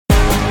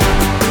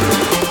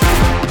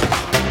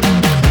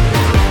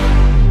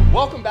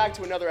back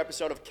to another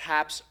episode of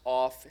Caps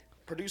Off.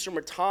 Producer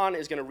Matan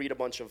is going to read a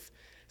bunch of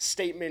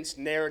statements,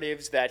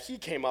 narratives that he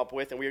came up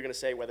with, and we're going to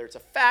say whether it's a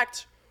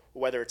fact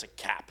or whether it's a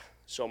cap.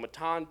 So,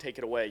 Matan, take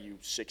it away, you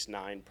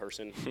 6'9"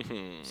 person.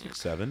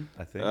 6'7",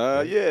 I think.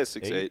 Yeah,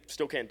 6'8".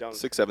 Still can't dunk.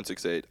 6'7",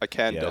 6'8". I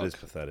can dunk. That is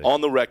pathetic.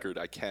 On the record,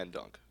 I can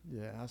dunk.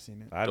 Yeah, I've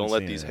seen it. Don't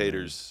let these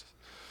haters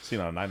seen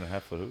on a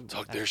 9.5-foot hoop.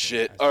 talk their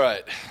shit. All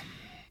right.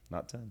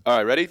 Not 10. All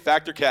right, ready?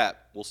 Fact or cap?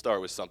 We'll start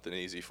with something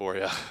easy for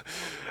you,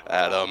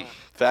 Adam.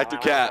 Fact or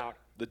cap?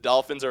 The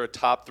Dolphins are a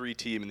top 3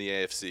 team in the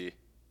AFC.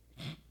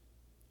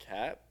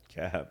 Cap?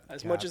 Cap.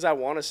 As much as I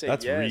want to say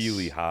That's yes.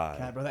 really high.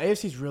 Yeah, bro, the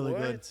AFC's really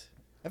What? good.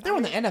 If they were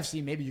in the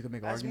NFC, maybe you could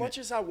make an As argument. much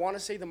as I want to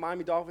say the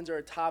Miami Dolphins are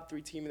a top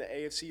 3 team in the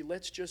AFC,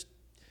 let's just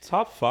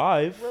Top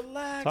 5.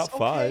 relax. Top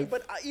 5. Okay,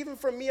 but even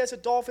for me as a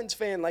Dolphins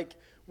fan, like,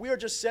 we are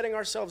just setting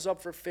ourselves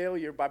up for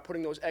failure by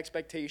putting those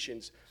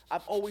expectations.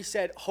 I've always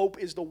said hope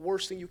is the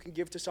worst thing you can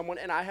give to someone,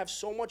 and I have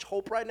so much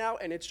hope right now,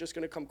 and it's just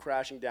going to come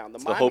crashing down.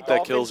 The hope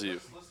that kills you.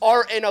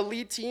 Are an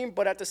elite team,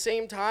 but at the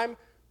same time,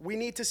 we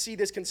need to see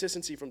this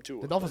consistency from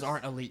Tua. The Dolphins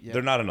aren't elite yet.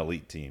 They're not an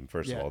elite team,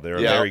 first Yeah. of all. They're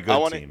a very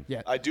good team.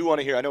 Yeah. I do want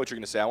to hear. I know what you're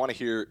going to say. I want to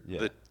hear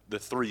Yeah. the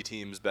 3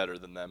 teams better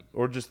than them.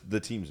 Or just the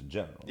teams in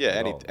general.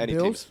 Yeah, All. any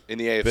Bills? teams in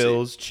the AFC.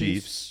 Bills,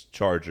 Chiefs,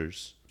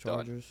 Chargers.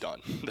 Chargers.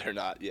 Done. They're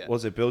not yet.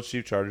 Was it Bills,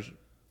 Chiefs, Chargers?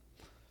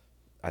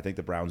 I think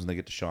the Browns, and they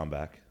get Deshaun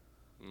back.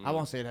 I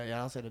won't say that. Yeah,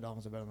 I'll say the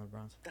Dolphins are better than the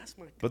Browns. That's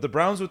my But the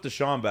Browns with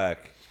Deshaun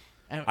back,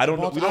 And I don't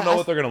know. We don't know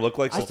what they're going to look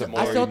like, I so still- it's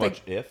I very still much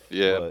think- if.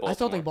 Yeah, but I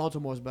still think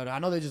Baltimore's better. I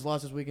know they just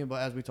lost this weekend,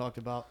 but as we talked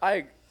about,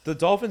 the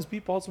Dolphins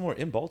beat Baltimore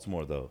in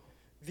Baltimore, though.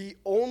 The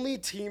only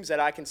teams that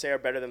I can say are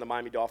better than the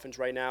Miami Dolphins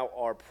right now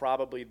are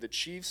probably the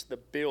Chiefs, the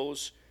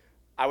Bills.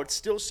 I would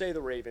still say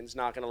the Ravens,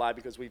 not going to lie,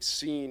 because we've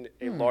seen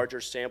a larger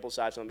sample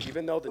size on them,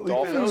 even though the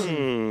Dolphins.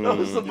 That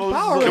was the most.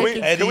 Power Can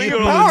we go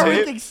to power the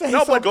tape? rankings say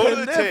No, but go to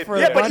something the tape.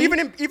 different, Yeah, but buddy.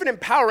 even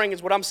empowering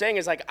is what I'm saying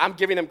is, like, I'm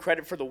giving them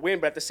credit for the win,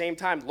 but at the same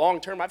time, long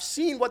term, I've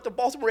seen what the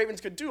Baltimore Ravens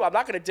could do. I'm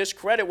not going to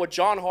discredit what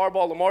John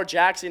Harbaugh, Lamar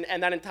Jackson,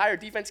 and that entire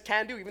defense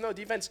can do, even though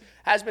defense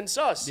has been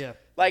sus. Yeah.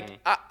 Like,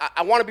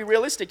 I want to be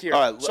realistic here.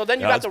 All right, so then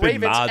you yeah, got it's the been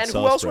Ravens, mad and who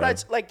sus, else would bro. I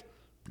like?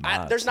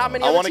 Mad There's not sus.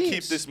 many I other want to teams.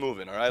 keep this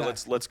moving. All right,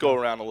 let's go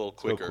around a little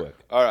quicker. quick.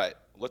 All right,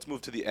 let's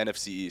move to the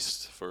NFC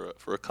East for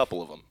a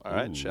couple of them. All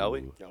right, shall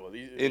we? No, well,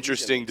 these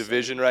Interesting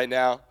division right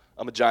now.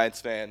 I'm a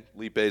Giants fan.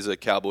 Felipe's a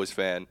Cowboys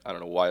fan. I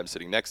don't know why I'm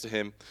sitting next to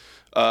him.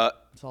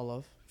 It's all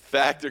love.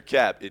 Fact or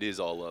cap? It is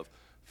all love.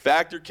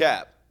 Fact or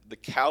cap? The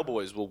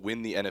Cowboys will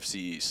win the NFC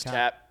East.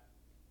 Cap.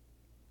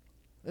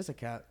 It's a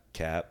cat.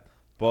 Cap.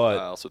 But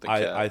I also think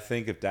Cap. I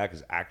think if Dak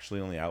is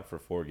actually only out for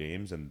 4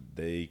 games and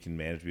they can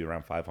manage to be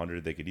around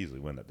 500, they could easily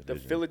win that The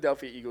division.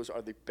 Philadelphia Eagles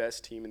are the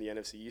best team in the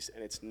NFC East,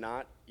 and it's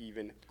not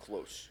even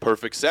close.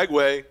 Perfect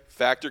segue.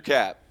 Fact or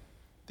cap?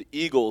 The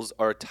Eagles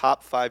are a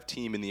top 5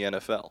 team in the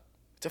NFL.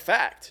 It's a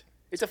fact.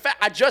 It's a fact.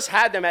 I just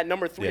had them at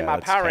number 3 in Yeah, my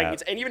that's power cap.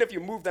 rankings, and even if you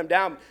move them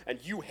down and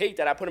you hate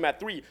that I put them at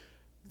 3,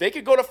 they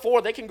could go to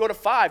 4, they can go to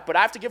 5, but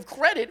I have to give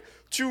credit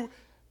to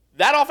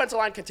that offensive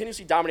line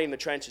continuously dominating the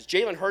trenches.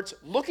 Jalen Hurts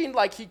looking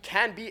like he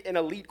can be an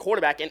elite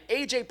quarterback, and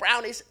A.J.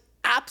 Brown is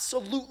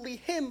absolutely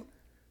him.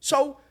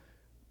 So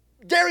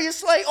Darius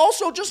Slay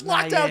also just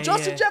locked down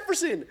Justin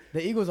Jefferson.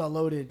 The Eagles are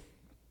loaded.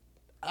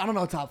 I don't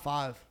know top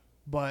 5,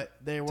 but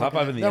they're working, Top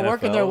 5 in the they're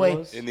working their NFL way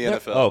was? In the they're-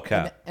 NFL. Oh,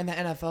 Cap. in the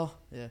NFL.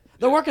 Yeah,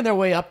 they're working their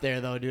way up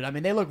there though, dude. I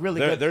mean, they look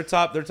really good. They're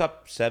top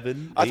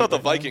 7. I thought the 8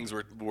 right now. Vikings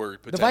were Vikings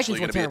potentially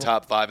going were to be a terrible.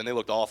 top 5, and they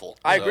looked awful.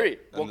 I So, agree.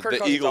 and Well, Kirk the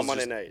Cousins Eagles on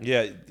Monday just- night.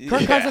 Yeah.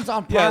 Kirk Cousins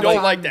on prime. Yeah, Don't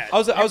time. like that. I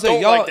was You saying,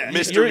 don't y'all, like that.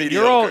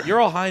 Mr. you're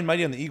all high and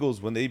mighty on the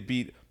Eagles when they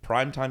beat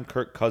primetime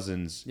Kirk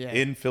Cousins Yeah.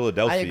 in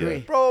Philadelphia. I agree.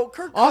 Bro,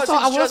 Kirk Also,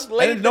 Cousins I just was-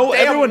 laid And the no,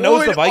 damn everyone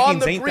knows the wood on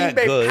Vikings the ain't Green that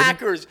Bay good.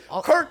 Packers.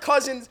 Kirk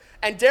Cousins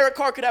and Derek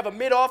Carr could have a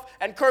mid-off,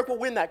 and Kirk will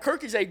win that.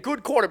 Kirk is a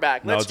good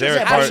quarterback. No, Let's Derek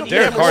just Carr, have some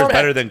Derek damn Carr is respect.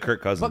 better than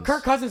Kirk Cousins. But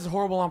Kirk Cousins is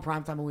horrible on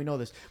primetime, and we know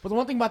this. But the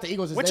one thing about the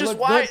Eagles is Which they is look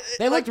why, good.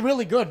 They like- looked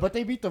really good, but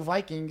they beat the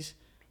Vikings,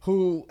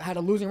 who had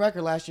a losing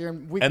record last year.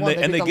 In week and one,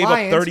 they, and beat they the gave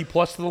Lions, up 30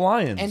 plus to the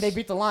Lions. and they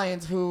beat the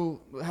Lions, who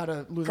had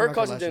a losing Kirk record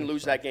Cousins last didn't year.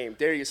 lose that game.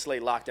 Darius Slay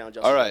locked down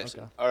Justin All right.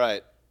 Jefferson. All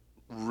right.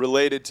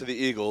 Related to the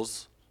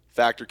Eagles,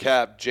 factor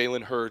cap,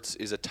 Jalen Hurts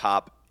is a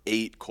top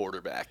 8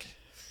 quarterback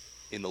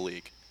in the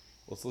league.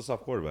 Let's list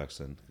off quarterbacks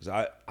then, because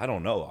I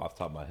don't know off the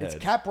top of my head.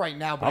 It's Cap right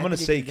now, but I'm I gonna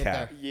think say he can get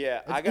Cap. there.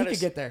 Yeah, He could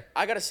get there.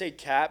 I gotta say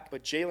Cap,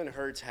 but Jalen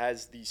Hurts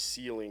has the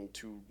ceiling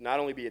to not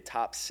only be a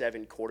top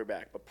 7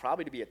 quarterback, but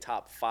probably to be a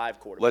top 5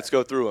 quarterback. Let's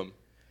go through them.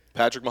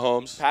 Patrick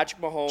Mahomes,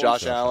 Patrick Mahomes,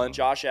 Josh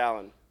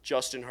Allen,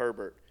 Justin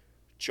Herbert,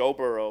 Joe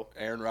Burrow,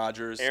 Aaron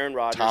Rodgers, Aaron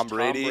Rodgers, Tom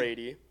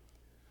Brady.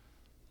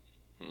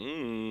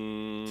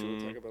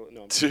 I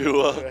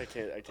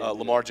can't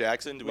Lamar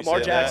Jackson. Do we Lamar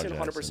say Jackson,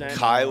 that? 100%.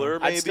 Kyler,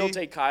 maybe? I'd still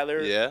take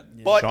Kyler. Yeah.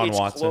 But Deshaun it's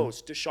Watson.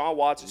 close. Deshaun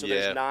Watson, so yeah.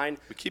 there's 9.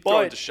 We keep but,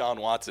 throwing Deshaun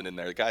Watson in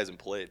there. The guy hasn't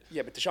played.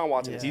 Yeah, but Deshaun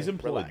Watson is He's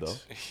employed,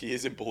 relax. though. He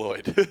is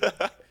employed.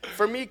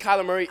 For me,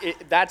 Kyler Murray,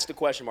 that's the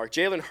question mark.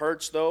 Jalen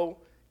Hurts, though,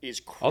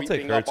 is I'll take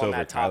creeping up Hurts on over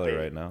that top 8. Kyler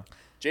right now.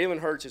 Jalen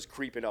Hurts is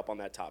creeping up on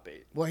that top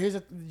 8. Well,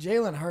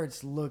 Jalen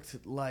Hurts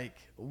looked like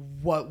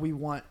what we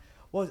want.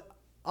 Well,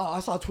 Oh, I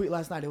saw a tweet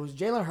last night. It was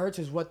Jalen Hurts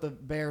is what the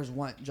Bears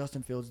want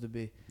Justin Fields to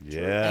be.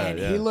 Yeah, And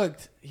yeah.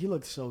 he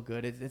looked so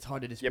good. It's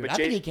hard to dispute. but I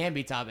think he can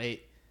be top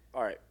 8.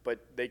 All right, but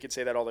they could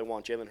say that all they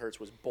want. Jalen Hurts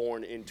was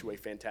born into a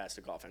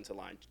fantastic offensive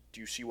line. Do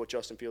you see what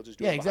Justin Fields is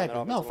doing? Yeah, exactly.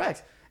 behind that No, offensive line?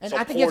 facts. And So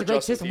I think he has a poor great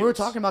Justin system. We were Fields.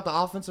 talking about the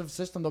offensive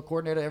system, the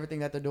coordinator, everything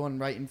that they're doing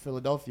right in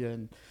Philadelphia,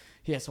 and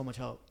he has so much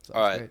help. So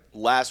All it's right,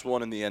 great. last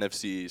one in the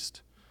NFC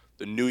East.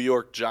 The New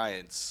York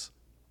Giants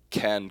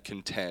can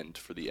contend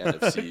for the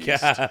NFC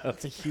East.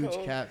 It's a huge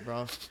cap,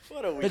 bro.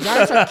 What are we?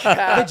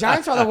 The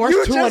Giants are the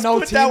worst You 2-0 just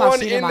put team that I've one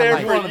seen in in my there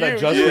life. for wanted that you.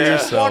 just You for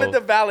just yourself. wanted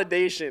the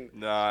validation.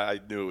 Nah, I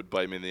knew it would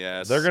bite me in the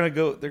ass. They're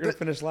gonna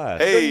finish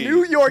last. Hey, The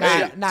New York Nah,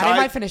 Giants. they tied-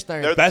 might finish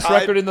third. they're Best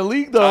tied- record in the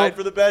league, though. Tied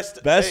for the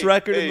best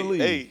Record in the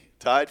league. Hey,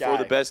 tied for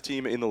the Guy. best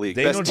team in the league.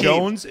 Daniel Best team.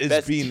 Jones is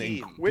Best being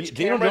team. Which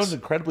Daniel cameras- Jones is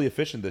incredibly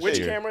efficient this Which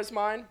year. camera is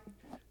mine?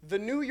 The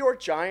New York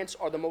Giants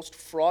are the most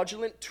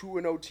fraudulent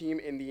 2-0 team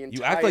in the entire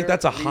You act like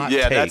that's a league. hot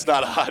Yeah, take. that's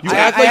not a hot You take.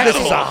 act I like this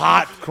actually- is a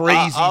hot,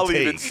 crazy I'll take.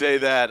 even say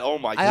that. Oh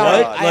my I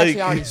god.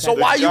 actually already So said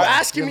why are that. you Giants-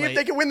 asking me You're if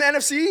they can win the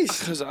NFC East?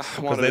 Because I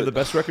Because they have the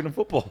best record in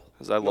football.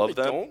 Because I No, love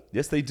they them. don't.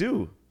 Yes, they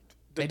do.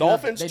 The They do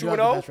have- Dolphins they do have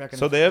the 2-0. best record.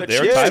 So they're The tied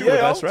Chiefs for the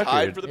 2-0. best record.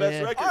 Tied for the best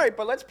Yeah. record. All right,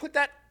 but let's put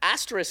that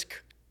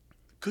asterisk.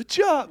 Good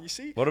job. You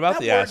see? What about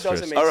that the word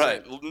asterisk? doesn't make All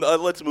right, sense.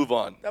 let's move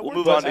on. That We'll word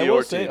move on doesn't- to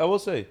your team. I will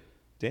say,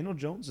 Daniel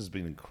Jones has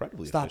been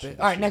incredibly Stop efficient. it.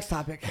 All right, this next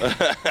topic.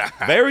 year.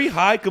 Very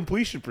high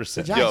completion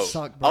percentage. The Giants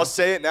Yo, suck, bro. I'll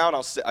say it now,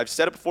 and I've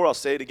said it before. I'll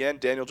say it again.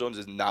 Daniel Jones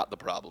is not the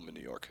problem in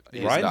New York.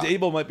 He's Ryan not.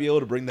 Dable might be able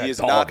to bring that He is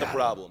dog not the out.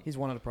 problem. He's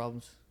one of the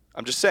problems.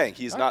 I'm just saying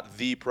he's not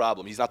the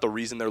problem. He's not the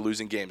reason they're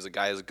losing games. The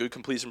guy has a good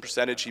completion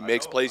percentage. He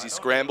makes plays. He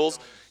scrambles.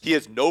 He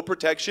has no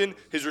protection.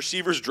 His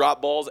receivers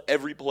drop balls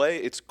every play.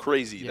 It's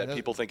crazy Yeah, that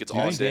people think it's Do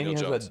you all think Daniel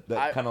Danny Jones. has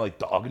that kind of like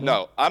dog in him?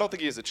 No, I don't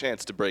think he has a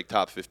chance to break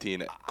top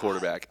 15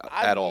 quarterback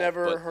at all. I've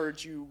never but-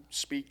 heard you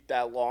speak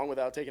that long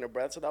without taking a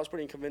breath, so that was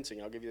pretty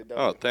convincing. I'll give you the Oh,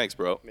 W. thanks,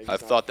 bro. Maybe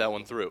I've it's thought not. that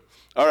one through.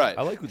 All right.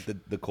 I like what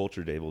the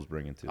culture Dable's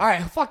bringing too. All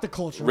right, fuck the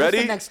culture. What's Ready?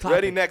 the next topic?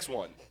 Ready? Next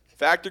one.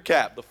 Factor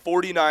cap. The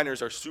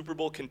 49ers are Super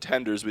Bowl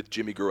contenders with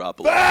Jimmy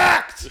Garoppolo.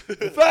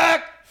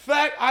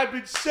 Fact. I've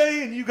been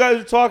saying you guys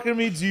are talking to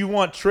me. Do you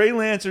want Trey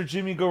Lance or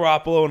Jimmy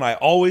Garoppolo? And I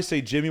always say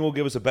Jimmy will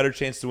give us a better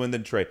chance to win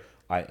than Trey.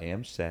 I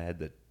am sad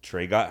that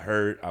Trey got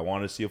hurt. I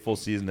want to see a full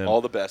season. Of him.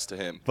 All the best to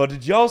him. But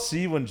did y'all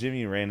see when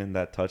Jimmy ran in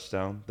that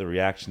touchdown? The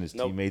reaction his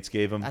Nope. teammates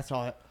gave him. I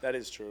saw it. That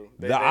is true.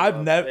 I've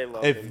they never.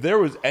 love If him. there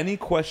was any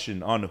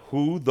question on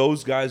who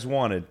those guys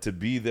wanted to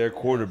be their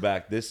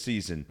quarterback this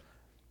season,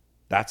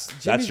 that's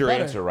Jimmy's your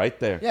better. answer right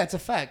there. Yeah, it's a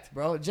fact,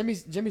 bro.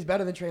 Jimmy's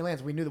better than Trey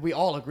Lance. We knew that. We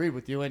all agreed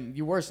with you, and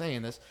you were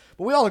saying this,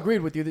 but we all agreed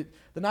with you that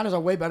the Niners are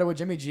way better with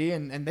Jimmy G,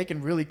 and they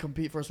can really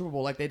compete for a Super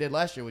Bowl like they did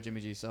last year with Jimmy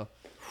G. So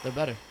they're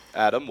better.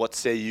 Adam, what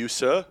say you,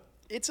 sir?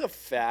 It's a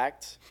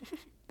fact,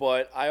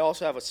 but I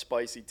also have a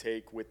spicy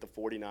take with the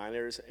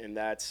 49ers, and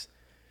that's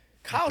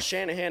Kyle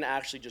Shanahan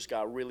actually just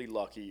got really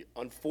lucky.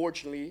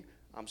 Unfortunately,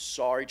 I'm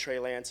sorry, Trey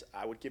Lance.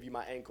 I would give you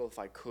my ankle if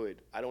I could.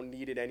 I don't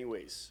need it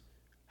anyways.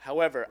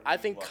 However, I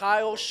think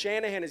Kyle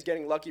Shanahan is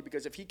getting lucky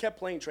because if he kept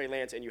playing Trey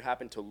Lance and you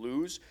happen to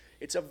lose,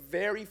 it's a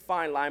very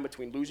fine line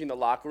between losing the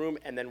locker room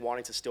and then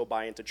wanting to still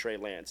buy into Trey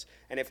Lance.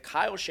 And if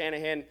Kyle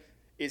Shanahan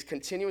is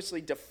continuously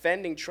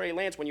defending Trey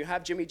Lance when you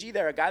have Jimmy G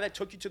there, a guy that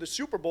took you to the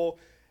Super Bowl,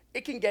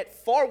 it can get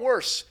far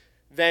worse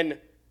than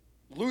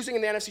losing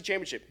in the NFC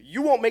Championship.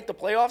 You won't make the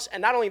playoffs,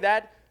 and not only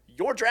that,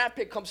 your draft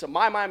pick comes to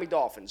my Miami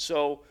Dolphins.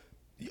 So,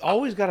 You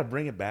always got to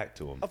bring it back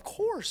to him. of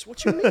course,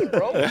 what you mean,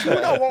 bro?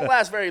 2-0 won't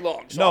last very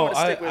long. So No, I'm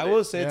gonna stick with I it.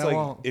 will say it's Yeah, like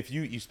well- if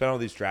you spend all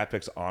these draft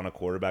picks on a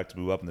quarterback to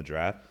move up in the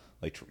draft,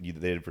 like they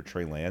did for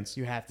Trey Lance,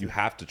 You have to. You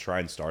have to try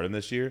and start him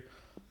this year.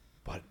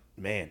 But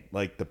man,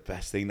 like the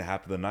best thing to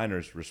happen to the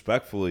Niners,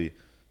 respectfully,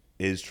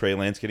 is Trey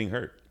Lance getting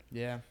hurt.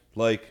 Yeah.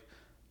 Like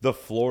the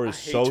floor is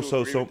hate so to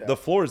agree with that. the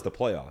floor is the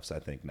playoffs, I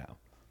think now.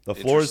 The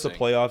floor is the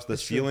Interesting. playoffs, the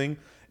ceiling.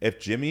 If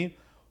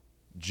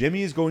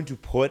Jimmy is going to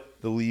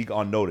put the league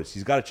on notice.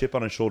 He's got a chip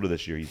on his shoulder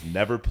this year. He's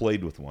never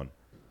played with one.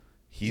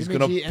 He's Jimmy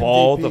going G, to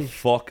ball MVP. the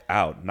fuck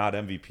out. Not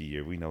MVP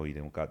year. We know he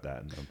don't got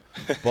that in him.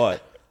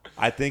 But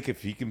I think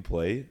if he can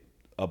play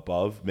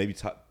above, maybe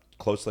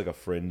close to like a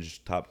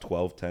fringe top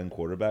 12, 10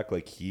 quarterback,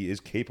 like he is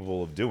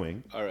capable of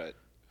doing, All right.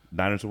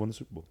 Niners will win the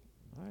Super Bowl.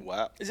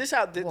 Wow. Is this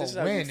how this is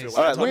how win you feel? is-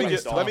 All right, Win let me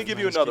is let me tough, give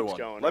you man. another Keeps one.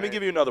 going, Let me right?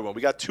 give you another one.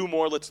 We got two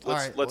more. Let's All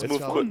right, let's let's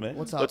move go. quick. man.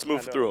 What's up? Let's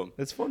move through them.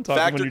 It's fun talking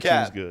Factor when your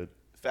cap. team's good.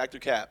 Factor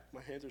cap.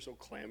 My hands are so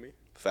clammy.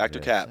 Factor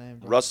Yeah. cap. Same,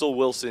 bro. Russell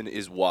Wilson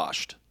is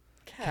washed.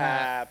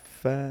 Cap.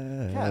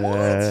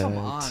 Come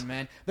on,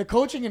 man. The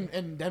coaching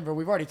in Denver,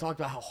 we've already talked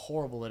about how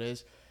horrible it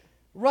is.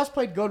 Russ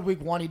played good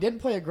week 1. He didn't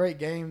play a great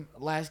game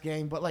last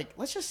game, but like,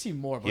 let's just see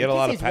more. Bro. He had a You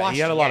lot can't of say he's washed he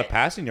had a lot of yet.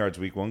 passing yards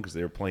week 1 because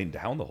they were playing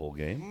down the whole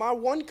game. My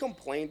one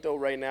complaint, though,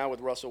 right now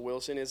with Russell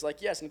Wilson is,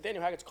 like, yes,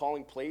 Nathaniel Hackett's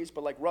calling plays,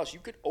 but, like, Russ, you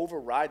could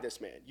override this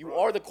man. You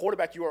are the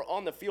quarterback. You are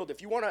on the field. If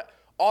you want to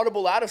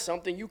audible out of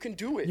something, you can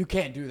do it. You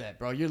can't do that,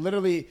 bro. You're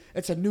literally,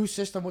 it's a new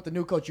system with the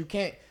new coach. You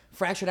can't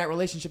fracture that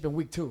relationship in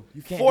week 2.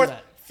 You can't do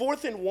that.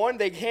 Fourth and 1,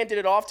 they handed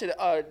it off to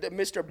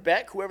Mr.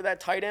 Beck, whoever that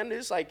tight end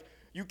is. Like,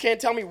 You can't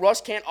tell me Russ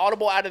can't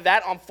audible out of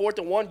that on 4th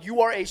and 1. You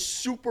are a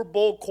Super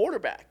Bowl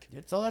quarterback.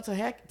 So that's to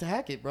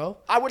Hackett, bro.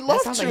 I would love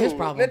that sounds to. Like his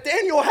problem.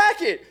 Nathaniel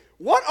Hackett,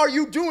 what are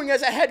you doing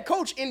as a head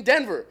coach in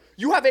Denver?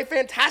 You have a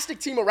fantastic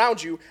team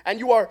around you, and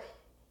you are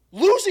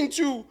losing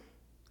to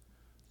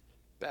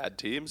Bad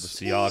teams.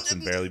 The Seahawks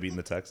and barely beating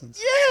the Texans.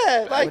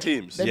 yeah, like Bad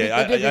teams. They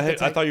Yeah, beat the I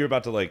Texans. thought you were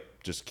about to like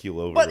just keel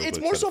over. But real it's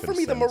quick, more try to so for me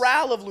finish the things.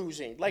 morale of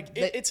losing. Like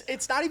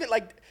it's not even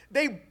like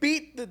they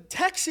beat the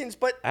Texans,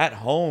 but At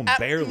home, at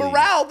barely.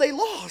 morale they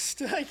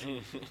lost. Like,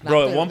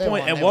 Bro, They at one won,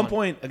 point, they at won. one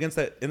point against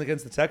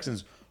the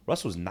Texans,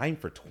 Russ was 9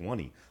 for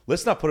 20.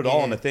 Let's not put it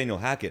all on Yeah. Nathaniel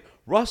Hackett.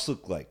 Russ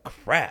looked like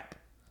crap.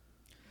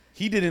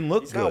 He didn't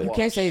look He's not good. You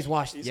can't say he's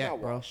washed He's yet, not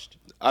bro. washed.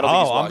 I don't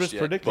think he's I'm washed just yet,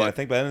 predicting. I but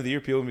think by the end of the year,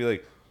 people will be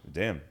like,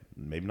 "Damn,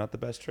 maybe not the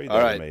best trade they All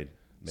ever right. made.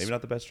 Maybe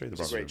not the best trade the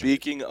Broncos great ever made."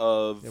 Speaking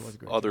of was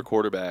great. other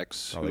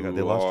quarterbacks Oh, they who lost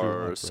Drew Lock,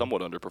 are bro.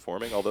 somewhat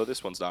underperforming, although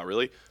this one's not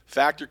really.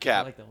 Factor I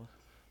cap. like that one.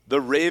 The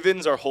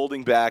Ravens are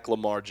holding back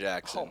Lamar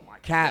Jackson. Oh my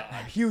Cap,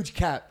 God. huge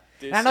cap.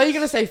 This And I know you're is-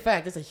 gonna say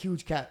fact. It's a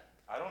huge cap.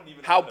 I don't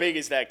even. How big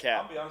is that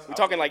cap? I'll be honest, We I'll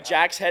talking be like honest.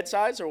 Jack's head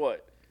size or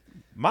what?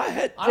 My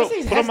head. Honestly,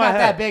 his put head's on my not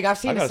hat. that big. I've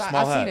seen I got his a si-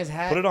 small I've seen his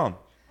hat. Put it on.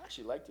 I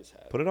actually like this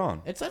hat. Put it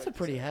on. That's a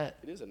pretty hat.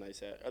 It is a nice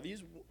hat. Are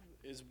these?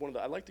 Is one of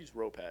the? I like these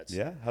rope hats.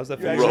 Yeah. How's that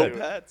You feel? actually- Rope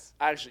hats.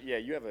 Actually, yeah,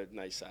 you have a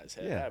nice size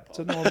head. I Yeah, it's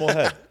a apologize. normal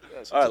head.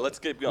 That's All right, let's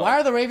keep going. Why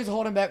are the Ravens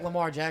holding back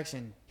Lamar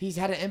Jackson? He's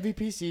had an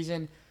MVP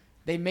season.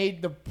 They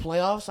made the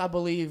playoffs, I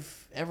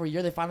believe, every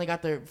year. They finally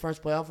got their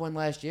first playoff win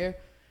last year.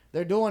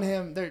 They're doing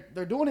him. They're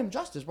doing him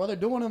justice, bro. They're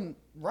doing him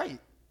right.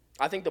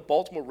 I think the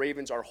Baltimore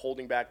Ravens are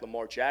holding back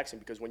Lamar Jackson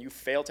because when you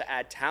fail to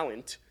add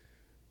talent,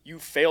 you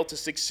fail to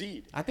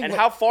succeed. I think and what-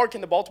 how far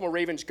can the Baltimore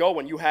Ravens go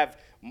when you have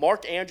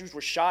Mark Andrews,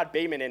 Rashad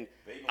Bateman, and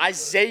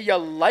Isaiah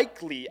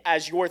Likely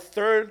as your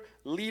third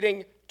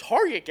leading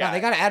target guy? Now, they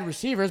got to add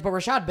receivers, but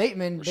Rashad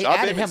Bateman, they Rashad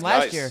added Bateman's him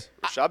last nice. year.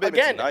 Rashad Bateman's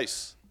Again,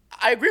 nice.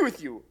 I agree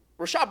with you.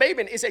 Rashad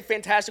Bateman is a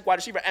fantastic wide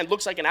receiver and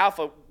looks like an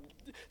alpha.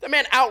 The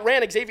man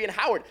outran Xavier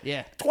Howard.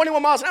 Yeah.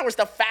 21 miles an hour is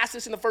the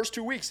fastest in the first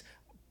 2 weeks.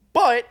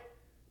 But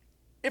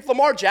if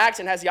Lamar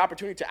Jackson has the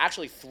opportunity to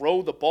actually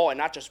throw the ball and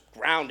not just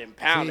ground and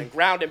pound See. and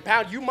ground and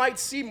pound, you might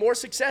see more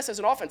success as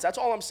an offense. That's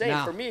all I'm saying.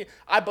 Now- For me,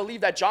 I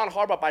believe that John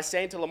Harbaugh, by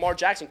saying to Lamar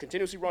Jackson,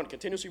 continuously run,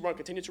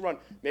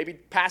 maybe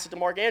pass it to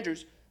Mark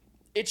Andrews,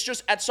 it's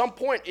just at some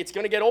point it's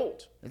going to get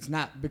old. It's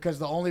not, because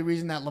the only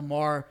reason that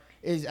Lamar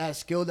is as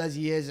skilled as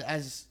he is,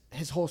 as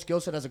his whole skill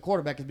set as a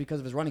quarterback, is because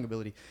of his running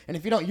ability. And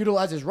if you don't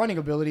utilize his running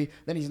ability,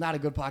 then he's not a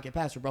good pocket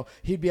passer, bro.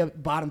 He'd be a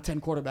bottom 10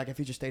 quarterback if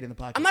he just stayed in the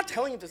pocket. I'm not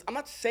telling you this. I'm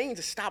not saying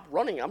to stop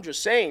running. I'm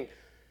just saying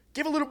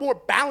give a little more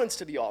balance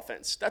to the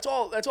offense. That's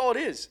all it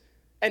is.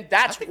 And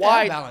that's think they have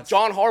why balance.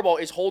 John Harbaugh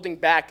is holding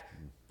back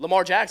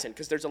Lamar Jackson,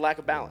 because there's a lack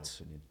of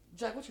balance.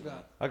 Jack, what you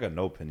got? I got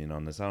no opinion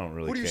on this. I don't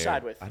really Who do care. you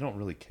side with? I don't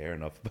really care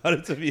enough about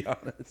it, to be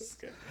honest.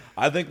 Okay.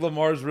 I think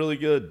Lamar's really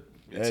good.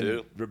 Me and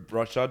too.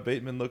 Rashad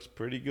Bateman looks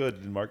pretty good.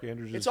 And Mark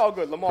Andrews is It's all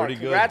good. Lamar, pretty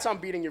congrats on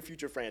beating your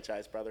future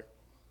franchise, brother.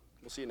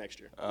 We'll see you next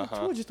year.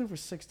 Tua just threw for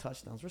 6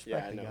 touchdowns. Respect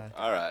Yeah, I the know. guy.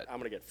 All right. I'm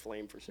going to get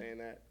flamed for saying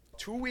that.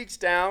 2 weeks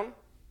down,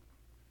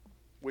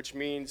 which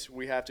means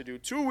we have to do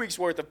 2 weeks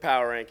worth of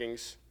power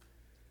rankings.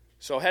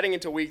 So heading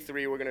into week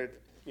 3, we're going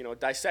to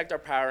dissect our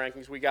power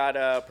rankings. We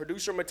got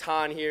producer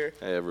Matan here,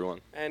 Hey, everyone.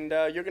 and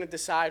you're going to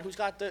decide who's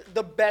got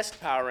the best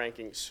power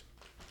rankings,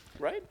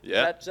 right?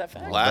 Yeah. Is that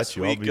fact? Last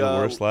I'll week, be the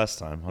worst last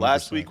time. 100%.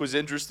 Last week was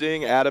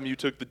interesting. Adam, you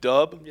took the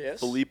dub. Yes.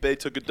 Felipe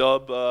took a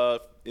dub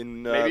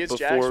in Maybe it's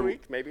Jack's before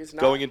week. Maybe it's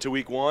not. going into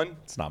week 1.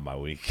 It's not my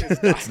week.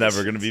 It's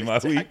never going to be my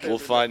week. We'll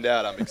find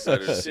out. I'm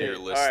excited to see your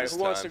All list right, this who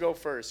time. wants to go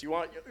first? You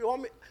want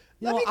me?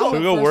 Let know, me I go. Should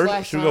we go First worst?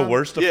 last Should we go time.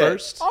 worst to Yeah.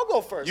 first? I'll go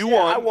first. You Yeah,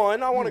 won. I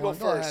won. I want to go Go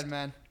first. ahead,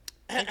 man.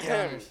 Take your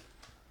honors.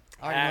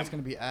 I already know it's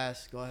going to be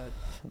ass. Go ahead.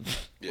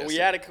 Yes. We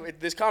had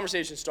this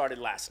conversation started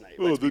last night.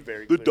 Let's be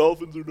very the clear.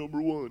 Dolphins are number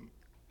 1.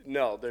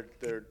 No,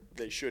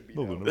 they should be.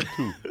 No, no. they're number 2.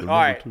 They're All number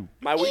right, 2.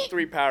 my week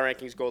 3 power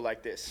rankings go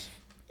like this.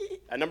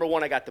 At number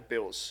 1, I got the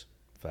Bills.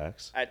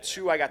 Facts. At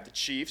 2, I got the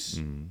Chiefs.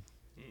 Mm-hmm.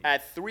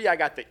 At 3, I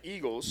got the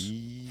Eagles.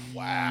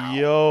 Wow.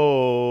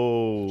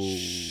 Yo.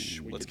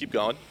 Let's keep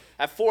going.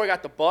 At 4, I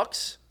got the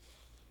Bucks.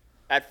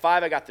 At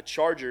 5, I got the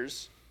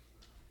Chargers.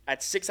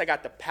 At 6, I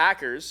got the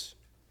Packers.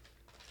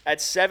 At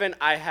 7,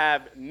 I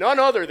have none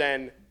other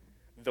than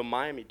the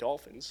Miami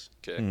Dolphins.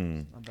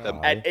 Okay.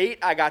 At 8,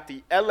 I got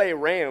the LA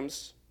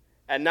Rams.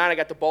 At 9, I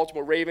got the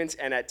Baltimore Ravens.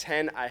 And at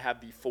 10, I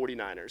have the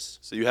 49ers.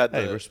 So you had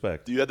the Hey,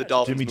 respect. You had the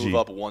Dolphins Jimmy move G.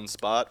 up 1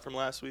 spot from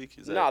last week.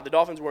 Is that No, the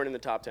Dolphins weren't in the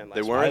top 10 last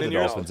They week. weren't I had in the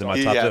yours? Dolphins in my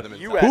He top had 10. them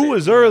in You top had Who it.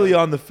 was early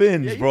on the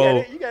fins, Yeah, you bro? get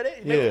it. You got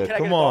it. Yeah, Can I get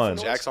come a on. Dolphin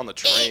noise? Jack's on the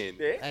train.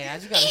 Yeah. Hey, I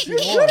just got to see You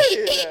more.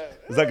 did it.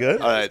 Is that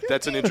good? All right,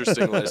 that's an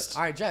interesting list.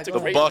 All right, Jack. The Go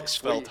ahead. Bucks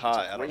felt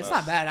high. I don't It's know.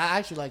 not bad. I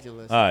actually like your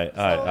list. All right, all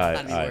right, all I right, thought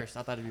it'd be all right. worse.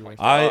 I thought it'd be worse.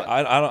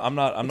 I'm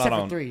not Except for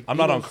on 3. I'm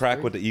not on Eagles, crack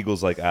 3. with the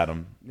Eagles like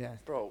Adam. Yeah.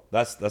 Bro,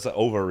 That's an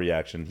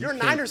overreaction. you're a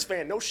Niners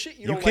fan. No shit.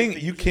 You You don't king like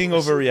the you king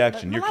Eagles.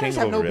 overreaction. You're Niners king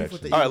have no beef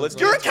with the overreaction. All right, let's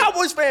Eagles, You're a get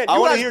Cowboys fan. I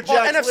You wanna guys hear are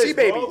Jack's NFC list,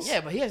 bro. babies.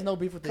 Yeah, but he has no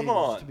beef with the Come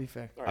Eagles, on. to be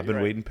fair. All right, I've been you're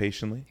right. waiting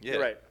patiently. Yeah.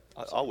 You're right.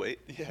 I'll wait.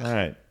 Yeah. All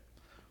right.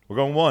 We're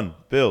going 1.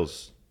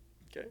 Bills.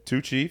 Okay. Okay.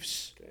 2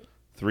 Chiefs,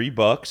 3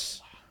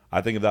 Bucks.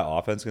 I think if that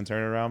offense can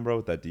turn it around, bro,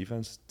 with that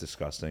defense,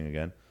 disgusting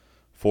again.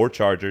 4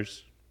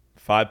 Chargers,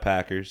 5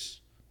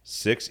 Packers,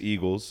 6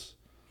 Eagles,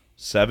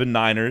 7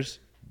 Niners.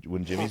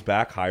 When Jimmy's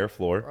back, higher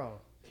floor. Bro.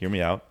 Hear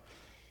me out.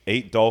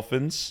 8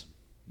 Dolphins,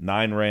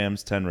 9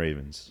 Rams, 10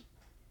 Ravens.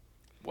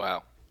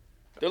 Wow.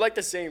 They're like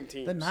the same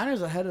team. The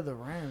Niners ahead of the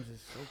Rams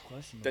is so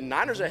questionable. The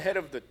Niners are ahead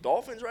of the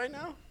Dolphins right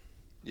now?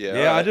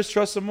 Yeah. I just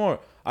trust them more.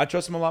 I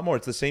trust them a lot more.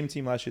 It's the same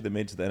team last year that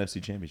made it to the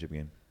NFC Championship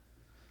game.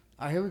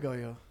 All right, here we go,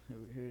 yo.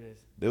 Here it is.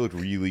 They looked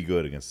really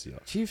good against the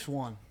Seahawks. Chiefs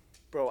won.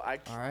 Bro, All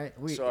right.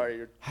 sorry.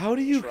 Your How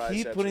do you triceps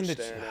keep are putting the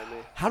staring at me.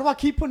 How do I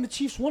keep putting the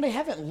Chiefs one? They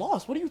haven't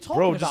lost. What are you talking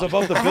bro? about? Just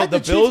above the I had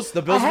Bills. Chiefs-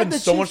 The Bills I had have been the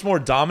so Chiefs- much more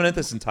dominant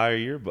this entire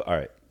year. But all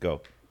right,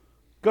 go.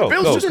 Bills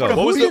just put a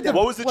What was Who the,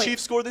 what was the Wait,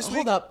 Chiefs score this week?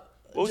 Hold up.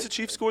 What was the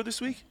Chiefs score this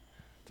week?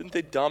 Didn't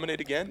they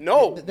dominate again?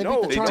 No, They beat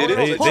no. the They did it?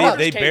 They, Hold up.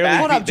 they came barely. back.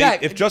 Hold up, They,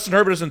 Jack. if Justin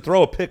Herbert doesn't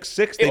throw a pick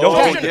 6, they If don't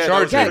Justin- beat the yeah,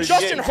 Chargers. Jack, If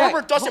Justin Jack,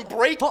 Herbert doesn't hold-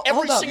 break hold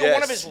every up. single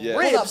one of Yes, his yes.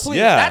 ribs, Hold up, please.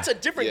 Yeah. that's a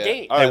different Yeah.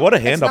 game. All Hey, right. what a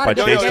It's hand up not by a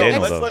Chase different game.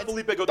 Daniels, Let's though. let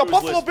Felipe go The through his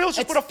Buffalo list. Bills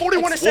just put a It's-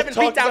 41-7 We'll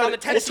talk beatdown about on the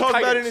it. Tennessee We'll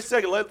talk about it in a Titans.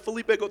 second. Let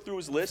Felipe go through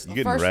his list. You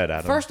getting red,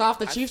 Adam? First off,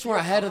 the Chiefs were feel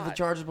ahead of the hot.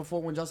 Chargers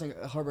before when Justin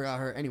Herbert got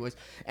hurt. Anyways,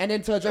 and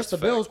then to address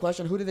That's the a Bills fact.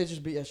 question, who did they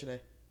just beat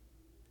yesterday?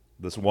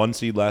 This 1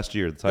 seed last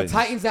year, the The Titans.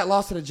 Titans that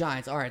lost to the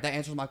Giants. All right, that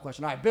answers my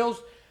question. All right,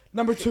 Bills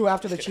number 2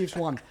 after the Chiefs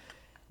won.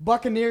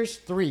 Buccaneers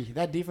 3.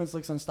 That defense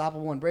looks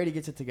unstoppable. When Brady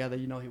gets it together,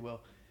 you know he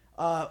will.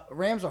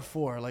 Rams are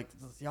 4. Like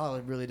y'all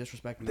are really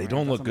disrespecting. the They Rams.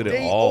 don't That's look good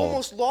unbelievable. at They all.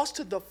 almost lost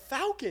to the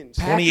Falcons.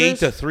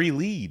 28-3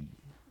 lead.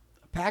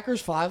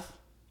 Packers 5.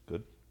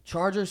 Good.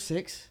 Chargers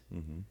 6.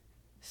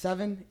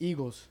 7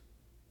 Eagles.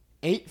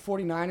 8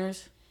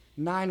 49ers.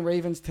 9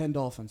 Ravens. 10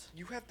 Dolphins.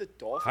 You have the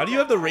Dolphins. How do you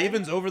have the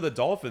Ravens over the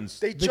Dolphins?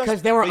 They Because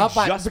just they were they up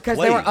by just because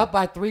they were played. up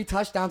by 3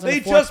 touchdowns in They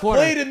the fourth just quarter.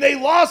 played and they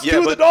lost Yeah, to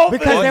the but- Dolphins.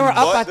 Because they were up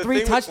But by the 3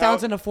 thing with touchdowns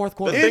power- in the fourth The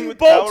quarter. thing In with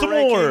power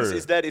Baltimore. rankings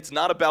is that it's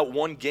not about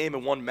one game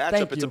and one matchup.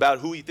 Thank It's you. about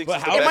who he thinks But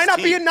is the how- best It might not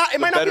be team, it might the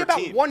not be better about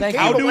team. one Thank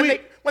game, you. How but do when we-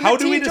 they when how the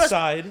do we team just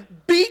decide?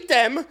 beat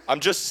them,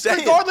 I'm just saying.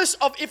 regardless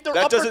of if they're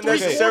That up for doesn't 3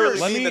 necessarily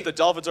quarters. Let mean me- that the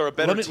Dolphins are a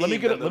better team Let me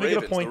get than the a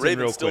Ravens. point The in real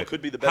Ravens still quick.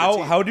 could be the better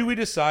team. How do we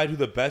decide who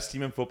the best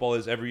team in football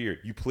is every year?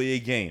 You play a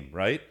game,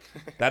 right?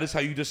 That is how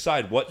you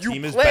decide what You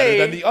team is play- better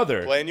than the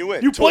other. Play and you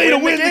win. You play to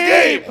win the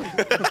game.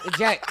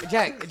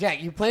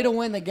 Jack, you play to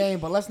win the game,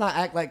 but let's not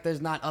act like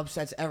there's not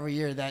upsets every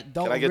year that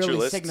don't Can I get your really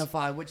list?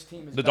 signify which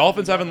team is The better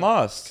Dolphins than the haven't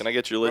other. lost. Can I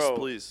get your list, Bro.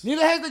 please?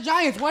 Neither has the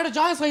Giants. Where are the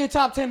Giants on your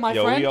top 10, my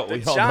Yo, friend? we all know they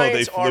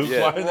Giants are flew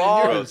Yeah. farther than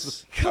fraud.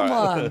 yours. Come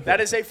on.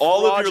 That is a All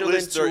of your fraudulent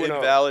lists are 2-0.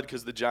 invalid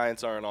because the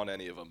Giants aren't on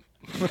any of them.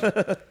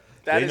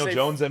 That is Daniel a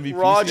Jones MVP.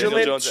 fraudulent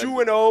Daniel Jones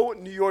 2-0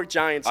 New York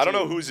Giants. I don't know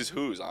team. whose is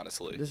whose,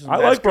 honestly. This is I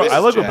my- like Chris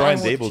what Jackson. Brian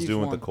With the Dable's Chiefs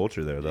doing won. with the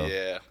culture there, though.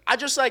 Yeah. I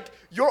just like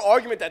your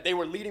argument that they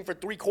were leading for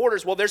 3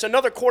 quarters. Well, there's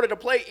another quarter to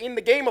play in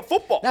the game of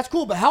football. That's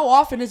cool, but how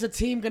often is a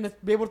team going to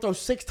be able to throw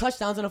 6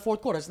 touchdowns in the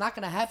fourth quarter? It's not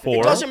going to happen. 4.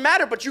 It doesn't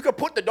matter, but you could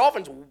put the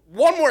Dolphins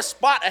one more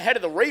spot ahead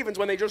of the Ravens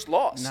when they just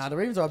lost. Nah, the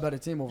Ravens are a better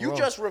team overall. You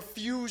just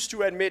refuse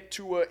to admit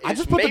to a. I is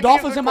just put the maybe a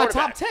Dolphins good in my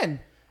top quarterback. 10.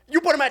 You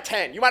put them at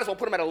 10. You might as well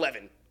put them at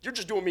 11. You're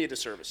just doing me a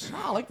disservice.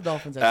 I like the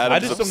Dolphins. Adam- I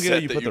I'm just don't get upset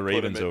it. You that put the you put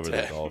Ravens him at over the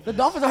 10. Dolphins. The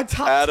Dolphins are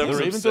top Adam- 10. The I'm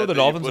Ravens upset over the that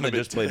you Dolphins put when they him at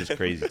just played is 10.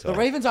 crazy The tough.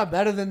 Ravens are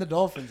better than the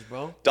Dolphins,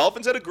 bro.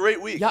 Dolphins had a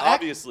great week, Yeah,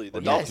 obviously. The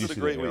yes. Dolphins You had a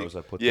see great the week. arrows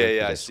I put Yeah, there?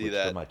 yeah, 'Cause I see switched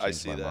that. them. I I changed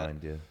see my that. mind,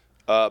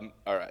 yeah.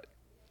 All right.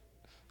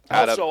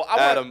 Adam, Also, I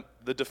wanna- Adam,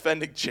 the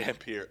defending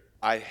champ here.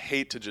 I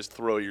hate to just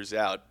throw yours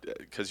out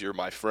because you're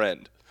my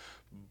friend,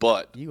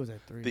 but Eagles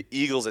at 3. the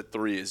Eagles at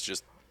 3 is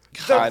just The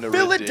kind of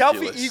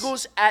Philadelphia ridiculous.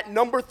 Eagles at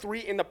number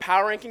 3 in the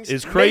power rankings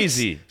Is makes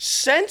crazy.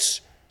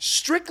 sense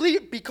strictly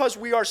because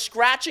we are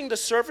scratching the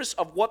surface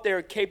of what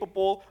they're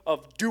capable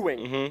of doing.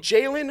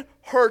 Jalen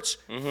Hurts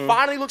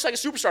finally looks like a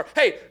superstar.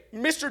 Hey,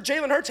 Mr.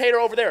 Jalen Hurts hater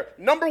over there,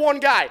 number 1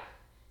 guy.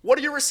 What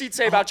do your receipts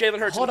say about Jalen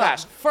Hurts in Hold the up.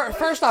 past?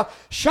 First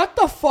off, shut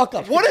the fuck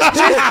up. What is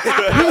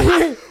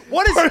Jalen?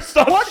 What is First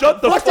off,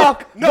 shut the First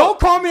fuck off, don't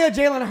call me a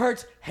Jalen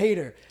Hurts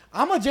hater.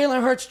 I'm a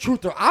Jalen Hurts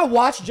truther. I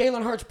watched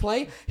Jalen Hurts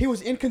play. He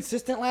was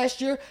inconsistent last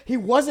year. He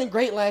wasn't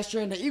great last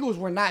year, and the Eagles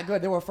were not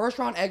good. They were a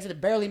first-round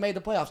exit, barely made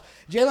the playoffs.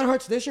 Jalen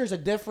Hurts this year is a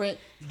different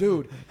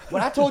dude.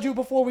 What I told you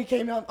before we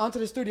came onto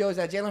the studio is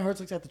that Jalen Hurts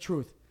looks at the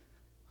truth.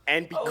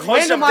 And because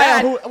When of am I a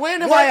that, who-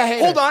 when am I a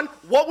hater? hold on.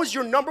 What was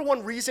your number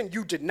 1 reason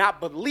you did not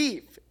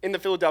believe in the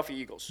Philadelphia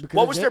Eagles? Because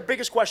What of was J- their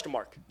biggest question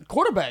mark?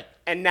 Quarterback.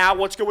 And now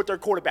what's good with their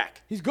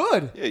quarterback? He's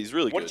good. Yeah, he's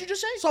really What good. did you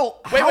just say? So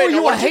Wait, how wait, are no,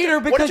 you what a did hater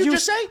what because did you you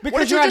just say? because What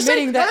did you you're just say?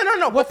 admitting that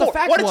No. what the before.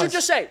 fact What did was? you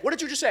just say? What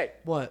did you just say?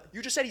 What?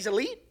 You just said he's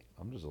elite?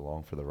 I'm just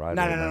along for the ride.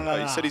 No, right no, now. no,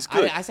 no. You said he's I-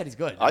 good. I said he's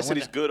good. I said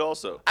he's good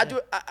also.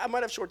 I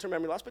might have short-term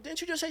memory loss, but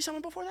didn't you just say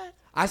something before that?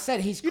 I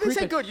said he's You didn't say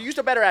creeping. good. You used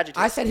a better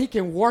adjective. I said he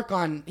can work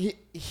on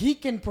he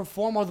can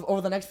perform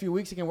over the next few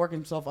weeks. He can work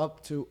himself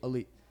up to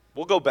elite.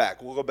 We'll go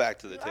back. We'll go back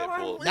to the tape.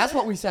 right, We'll- That's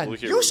what we said. We'll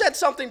hear you it. said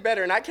something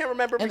better, and I can't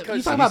remember And because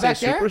you talking Did about he back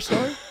say there?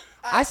 superstar?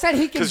 I said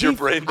he can 'Cause be. your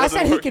brain I doesn't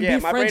said he work. can Yeah,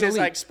 be my fringe brain is elite.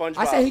 like SpongeBob.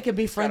 I said he can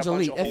be It's got a fringe bunch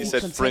elite of if holes. he You said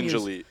continues. fringe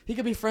elite. He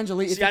could be fringe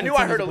elite. See, if I he knew I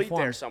continues heard to elite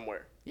perform. there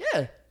somewhere.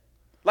 Yeah.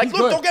 Like, He's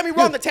look, good. don't get me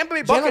wrong. Dude, The Tampa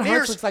Bay Jalen Buccaneers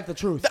Hurts looks like the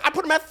truth. I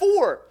put him at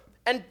 4.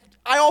 And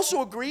I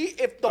also agree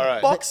if the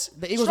right. Bucks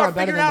The Eagles start are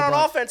better figuring than out the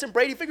on Bucks. offense and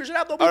Brady figures it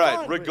out, they'll be All fine.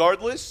 right.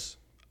 Regardless,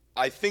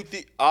 I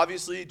think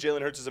obviously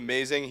Jalen Hurts is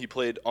amazing. He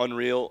played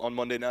unreal on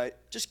Monday night.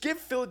 Just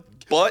give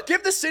But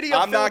the city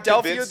of I'm not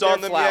Philadelphia convinced their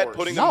on them flowers. yet.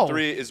 Putting No. them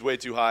 3 is way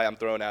too high. I'm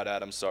throwing out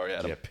Adam. Sorry,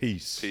 Adam. Yeah,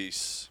 peace.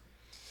 Peace.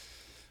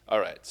 All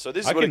right. So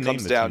this I is what can it name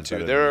comes the down teams to.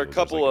 better There than are a you, just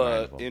couple like nine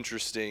of of them.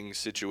 interesting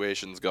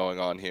situations going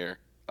on here.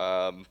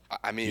 I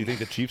Do mean, you think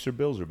the Chiefs or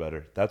Bills are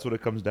better? That's what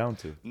it comes down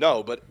to.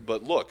 no, but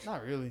look,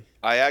 Not really.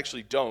 I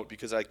actually don't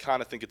because I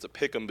kind of think it's a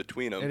pick 'em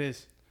between them. It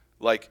is.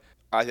 Like,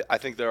 I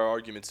think there are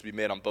arguments to be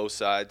made on both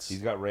sides.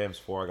 He's got Rams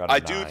 4. I got. I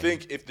 9. do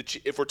think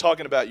if we're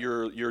talking about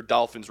your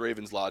Dolphins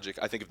Ravens logic,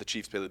 I think if the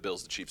Chiefs play the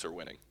Bills, the Chiefs are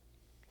winning.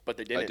 But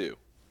they didn't. I do.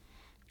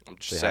 I'm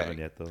just they saying. haven't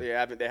yet though. They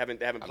haven't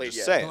played just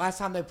yet. saying. The last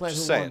time they played,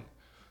 Just who saying. won?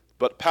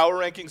 But power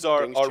rankings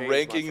are Things change, my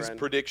rankings friend.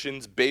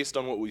 predictions based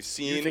on what we've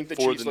seen You think the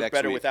for Chiefs the look next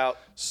better week. without?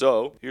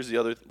 So here's the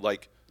other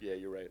Yeah,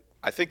 you're right.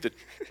 I think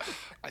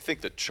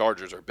the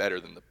Chargers are better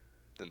than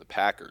the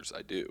Packers.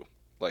 I do.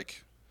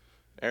 Like,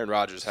 Aaron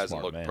Rodgers hasn't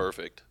Smart looked man.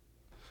 perfect.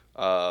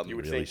 You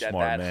would Really think smart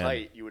that man.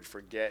 height, you would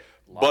forget.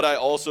 But I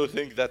also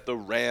think that the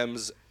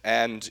Rams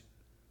and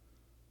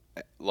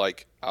The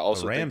think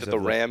Rams that the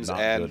have looked Rams not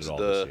and good at all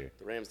this year.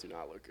 the Rams do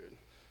not look good.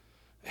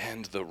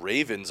 and the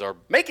Ravens are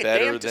Make a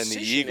better damn than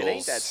decision. the Eagles. It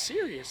ain't that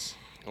serious.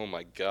 Oh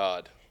my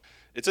God,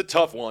 it's a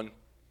tough one,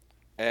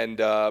 and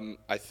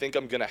I think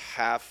I'm gonna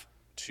have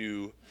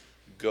to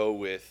go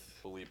with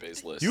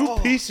Felipe's list. You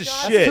piece of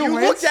God. shit. Two You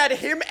wins? looked at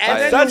him and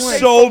then That's you said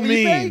so Felipe?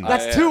 mean.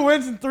 That's I 2 am.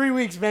 wins in 3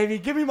 weeks, baby.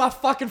 Give me my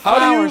fucking How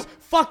do you- flowers.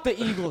 Fuck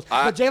the Eagles.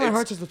 But Jalen It's-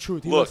 Hurts is the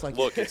truth. He Look, looks like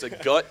look, it's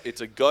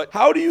a gut.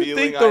 How do you feeling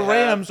think the I have.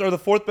 Rams are the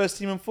 4th best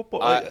team in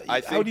football? I How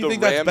think do you the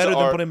think Rams that's better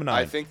are, than putting him in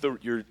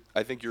 9?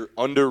 I think you're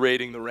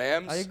underrating the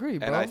Rams. I agree,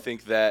 And bro. I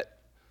think that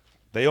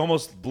They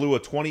almost blew a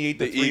 28-3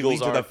 The Eagles lead to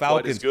the aren't quite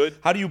Falcons. as good.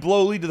 How do you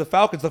blow a lead to the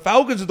Falcons? The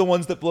Falcons are the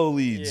ones that blow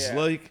leads. Yeah.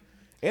 Like,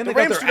 and The they got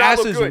Rams their do not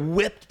look asses good.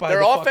 whipped by Their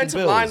the fucking offensive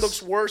Bills. line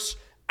looks worse.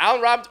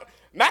 Allen Robinson,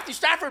 Matthew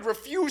Stafford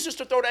refuses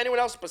to throw to anyone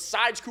else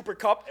besides Cooper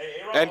Kupp.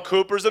 and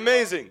Cooper's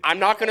amazing. I'm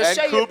not going to And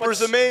say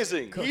Cooper's it, but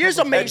amazing. He is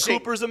amazing. And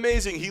Cooper's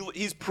amazing.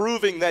 He's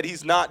proving that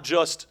he's not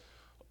just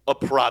a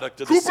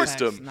product of the Cooper-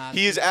 system. Not-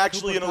 He is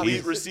actually Cooper an Kupp elite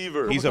is-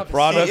 receiver. He's a Cooper Kupp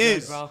product He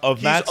is. of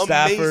He's Matt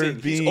Stafford amazing.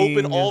 being He's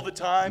open all the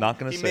time. Not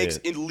gonna he say makes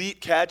it. elite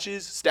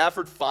catches.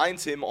 Stafford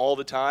finds him all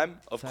the time,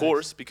 of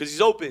course, because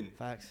he's open.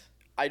 Facts.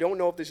 I don't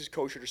know if this is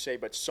kosher to say,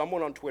 but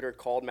someone on Twitter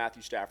called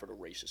Matthew Stafford a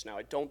racist. Now,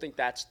 I don't think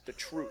that's the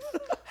truth.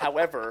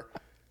 However,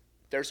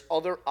 there's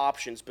other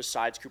options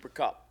besides Cooper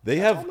Kupp. They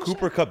That's all have I'm Cooper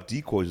saying. Cup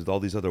decoys with all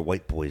these other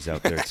white boys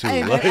out there too.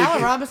 Hey, man, Like-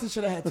 Allen Robinson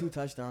should have had 2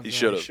 touchdowns. He bro.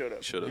 should have.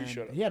 Should've. Should He have.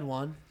 should've. He had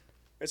 1.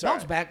 It's Bounce all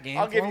right. back game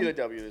I'll give for you the him.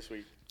 W this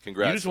week.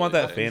 Congrats. you just want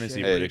that Felipe.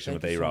 fantasy Hey, prediction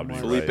with thank you so A-Rob to be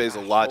much. right. Felipe's a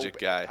I logic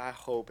hope- guy. I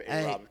hope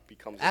Hey, A-Rob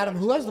becomes the Adam,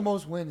 next who has the one.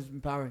 most wins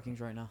in power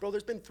rankings right now? Bro,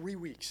 there's been 3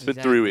 weeks. It's been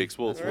Exactly. 3 weeks.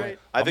 Well, That's right.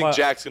 I think I'm a-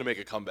 Jack's gonna make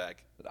a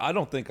comeback. I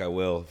don't think I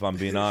will, if I'm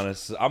being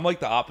honest. I'm like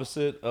the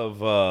opposite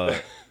of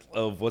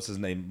what's his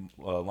name,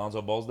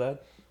 Lonzo Ball's dad.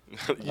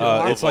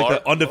 It's like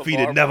the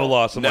undefeated, LeVar never Ball.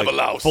 lost. I'm Never like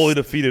lost. fully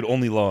defeated,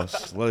 only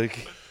lost.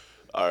 Like,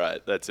 All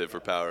right, that's it for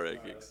power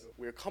rankings.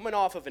 We're coming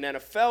off of an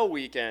NFL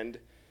weekend,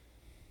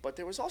 but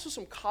there was also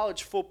some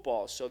college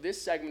football. So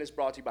this segment is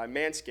brought to you by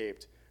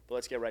Manscaped, but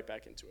let's get right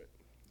back into it.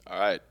 All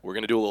right, we're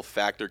going to do a little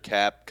factor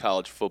cap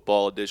college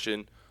football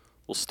edition.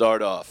 We'll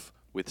start off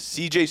with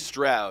CJ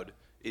Stroud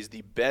is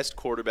the best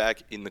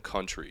quarterback in the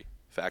country.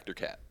 Factor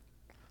cap.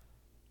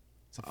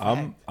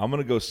 I'm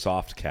gonna go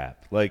soft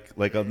cap, like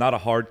not a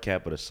hard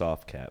cap, but a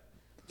soft cap.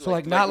 So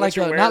like Like not what like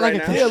you're a wearing not like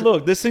right a now? Yeah,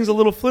 look, this thing's a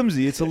little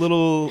flimsy. It's a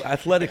little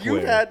athletic You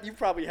wear.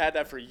 probably had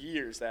that for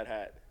years, that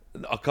hat.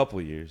 A couple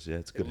of years, yeah,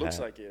 it's a good. It looks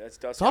hat. like it. That's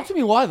dusty. Talk to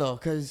me why though,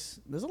 because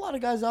there's a lot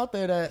of guys out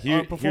there that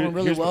are performing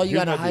really here's well. my- You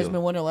got a here's my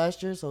deal. Heisman winner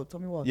last year, so tell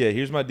me why. Yeah,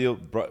 here's my deal.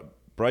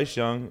 Bryce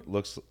Young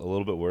looks a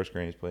little bit worse.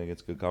 Granted, he's playing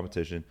against good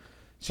competition.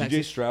 CJ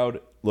Texas. Stroud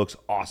looks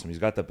awesome. He's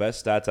got the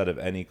best stats out of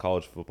any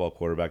college football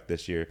quarterback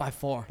this year. By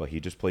far. But he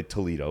just played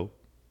Toledo,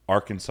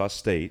 Arkansas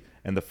State,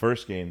 and the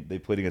first game they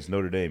played against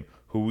Notre Dame,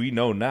 who we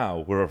know now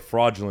were a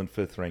fraudulent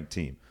 5th-ranked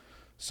team.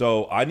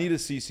 So I need to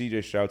see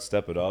CJ Stroud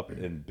step it up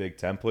in Big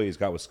Ten play. He's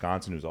got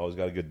Wisconsin, who's always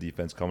got a good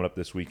defense coming up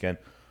this weekend.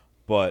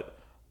 But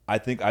I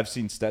think I've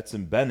seen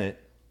Stetson Bennett.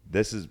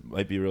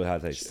 Might be really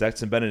hot to take.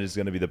 Stetson Bennett is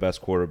going to be the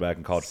best quarterback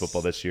in college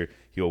football this year.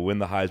 He will win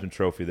the Heisman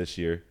Trophy this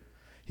year.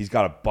 He's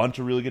got a bunch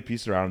of really good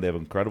pieces around him. They have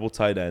incredible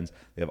tight ends.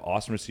 They have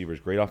awesome receivers,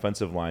 great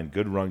offensive line,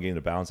 good run game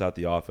to balance out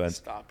the offense.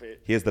 Stop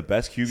it. He has the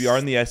best QBR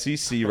in the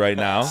SEC right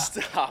now.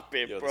 Stop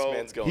it, Yo, bro. this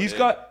man's going He's in.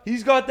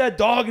 got that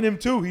dog in him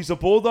too. He's a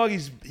bulldog.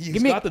 He's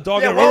me- got the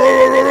dog Yeah, in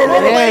him.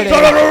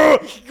 Yeah,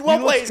 He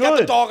won't play. He's got the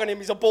good. dog on him.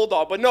 He's a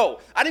bulldog. But no,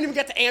 I didn't even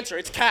get to answer.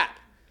 It's Cap.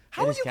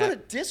 How It are is you Cap. going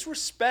to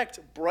disrespect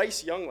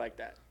Bryce Young like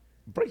that?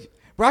 Bryce-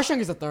 Bryce Young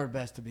is the 3rd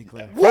best to be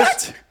clear.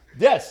 What?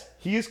 Yes,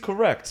 he is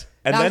correct.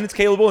 And Now- then it's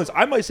Caleb Williams.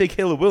 I might say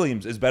Caleb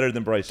Williams is better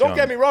than Bryce Young. Don't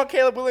get me wrong,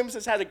 Caleb Williams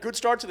has had a good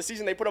start to the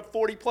season. They put up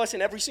 40-plus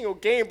in every single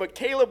game, but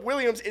Caleb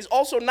Williams is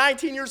also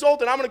 19 years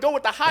old, and I'm going to go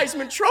with the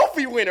Heisman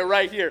Trophy winner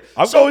right here.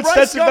 I'm going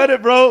Stetson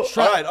Bennett, bro. All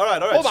right.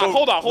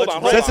 Hold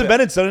on. Stetson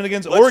Bennett's done it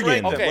against Let's Oregon.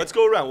 rank them. Okay. Let's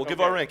go around. We'll give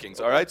our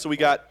rankings. All right. So we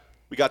got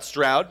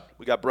Stroud,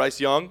 we got Bryce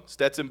Young,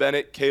 Stetson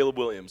Bennett, Caleb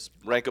Williams.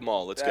 Rank them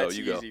all. Let's go. That's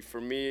You go. easy.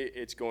 For me,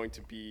 it's going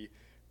to be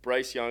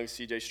Bryce Young,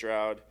 C.J.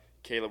 Stroud,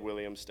 Caleb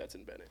Williams,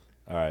 Stetson Bennett.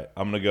 All right,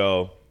 I'm going to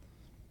go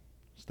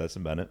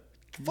Stetson Bennett.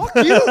 Fuck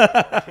you.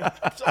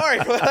 Sorry,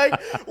 but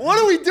like, what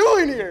are we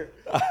doing here?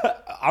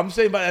 I'm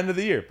saying by the end of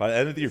the year. By the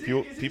end of the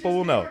year, people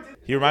will know.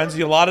 He reminds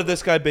me a lot of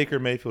this guy, Baker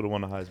Mayfield, who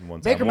won the Heisman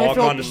one time. Baker Walk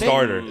Mayfield, on to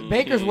starter.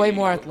 Baker's way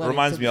more athletic.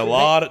 Reminds me a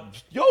lot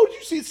of. Yo, did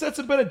you see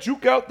Stetson Bennett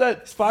juke out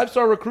that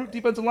 5-star recruit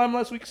defensive lineman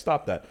last week?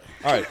 Stop that.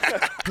 All right,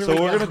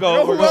 so we're gonna go. You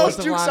know We're who else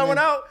going. juked lineman. someone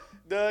out?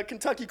 The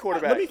Kentucky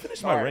quarterback. Let me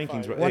finish my rankings.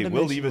 fine. Hey, Will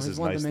One-dimensional. Levis He's is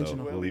nice though.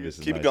 one-dimensional. Will Levis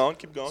is Keep nice. it going.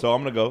 Keep going. So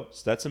I'm gonna go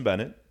Stetson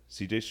Bennett,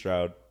 C.J.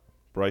 Stroud,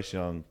 Bryce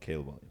Young,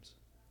 Caleb Williams.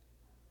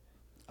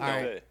 All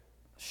right.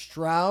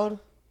 Stroud.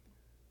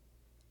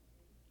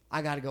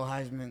 I got to go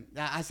Heisman.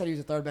 I said he was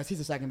the third best. He's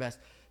the second best.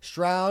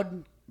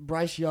 Stroud,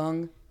 Bryce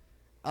Young,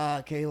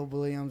 Caleb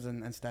Williams,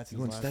 and Stetson.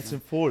 You went Stetson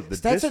Ford. The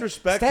Stetson-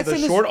 disrespect to the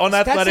Stetson is- short,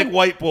 unathletic Stetson-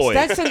 white boy.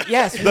 Stetson,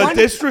 yes. The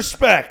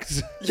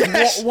disrespect.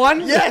 Yes.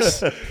 One- Yes.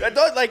 That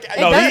does, like,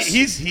 No, that's-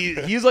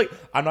 he's like.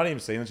 I'm not even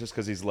saying this just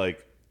because he's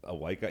like a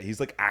white guy.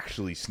 He's like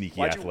actually sneaky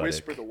Why'd you athletic.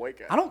 whisper the white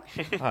guy? I don't.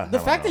 I The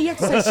don't fact know. that you have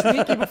to say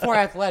sneaky before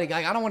athletic,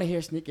 like, I don't want to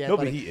hear sneaky No,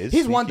 but athletic. he is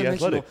He's sneaky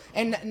one-dimensional. athletic.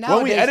 And When we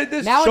nowadays, edit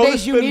this, show the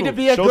nowadays you spin need to move.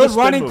 be a Show the good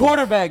spin running move.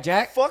 quarterback,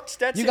 Jack. Fuck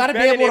Stetson You got to be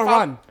Bennett. able to If I'm-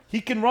 run. He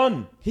can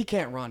run. He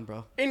can't run,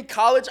 bro. In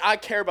college, I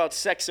care about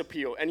sex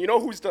appeal. And you know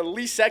who's the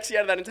least sexy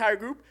out of that entire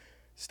group?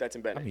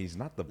 Stetson Bennett. I mean, he's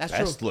not the That's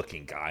best true.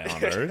 looking guy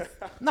on earth.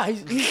 No,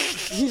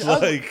 he's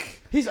ugly.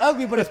 Like, He's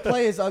ugly, but his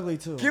play is ugly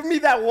too. Give me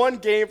that one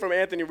game from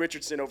Anthony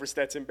Richardson over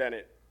Stetson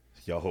Bennett.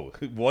 yo,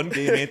 one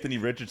game Anthony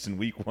Richardson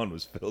week 1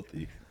 was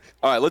filthy.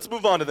 All right, let's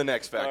move on to the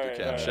next factor All right,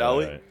 cap, all right, shall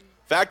we? all right.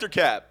 Factor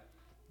cap.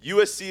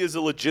 USC is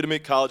a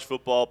legitimate college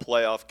football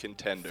playoff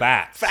contender.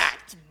 Facts.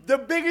 Fact. The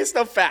biggest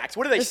of facts.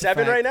 What are they, It's a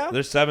 7 fact. right now?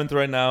 They're 7th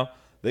right now.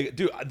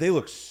 They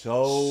look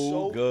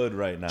so good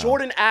right now.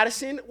 Jordan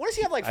Addison, what does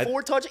he have, like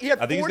 4 touchdowns? He had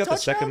I think he's 4 got the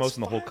touchdowns? second most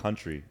in the whole 5?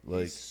 country.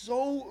 Like,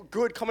 So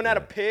good coming out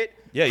of Pitt.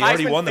 Yeah, he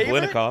already Heisman won the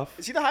favorite? Blinokoff.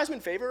 Is he the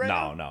Heisman favorite right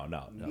now? no.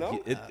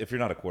 No? If you're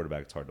not a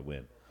quarterback, it's hard to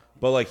win.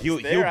 But like he'll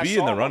there. I be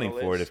saw in the him on running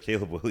the for it list. if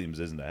Caleb Williams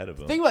isn't ahead of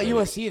him. Think about Like,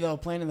 USC though,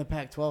 playing in the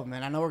Pac-12,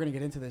 man. I know we're gonna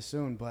get into this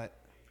soon, but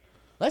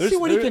let's There's- see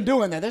what he there- can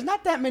do in there. There's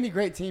not that many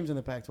great teams in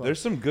the Pac-12. There's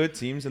some good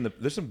teams in the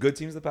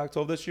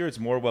Pac-12 this year. It's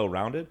more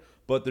well-rounded,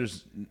 but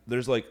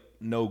there's like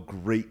no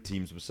great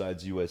teams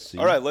besides USC.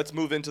 All right, let's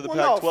move into the Well,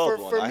 no, Pac-12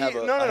 for one. I me- have,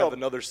 no, I no. have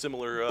another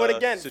similar But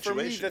again, for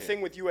situation me, the here. thing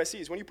with USC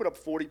is when you put up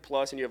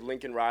 40-plus and you have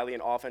Lincoln Riley,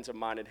 an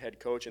offensive-minded head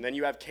coach, and then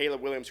you have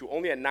Caleb Williams, who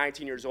only at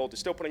 19 years old is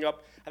still putting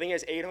up, I think he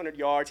has 800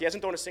 yards. He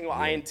hasn't thrown a single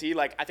INT.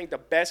 Like, I think the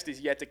best is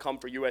yet to come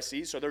for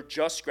USC, so they're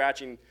just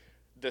scratching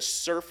the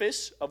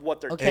surface of what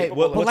they're Okay, capable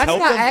what- but of. let's let's help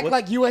not them. act Let's-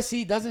 like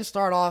USC doesn't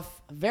start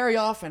off very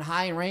often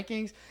high in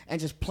rankings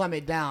and just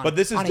plummet down. But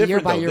this is on a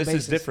different, though. year-by-year This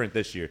basis. is different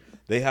this year.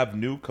 They have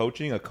new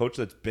coaching, a coach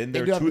that's been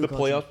there do have to new the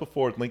coaching. playoffs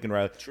before with Lincoln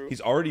Riley. True.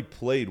 He's already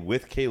played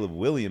with Caleb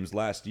Williams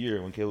last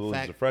year when Caleb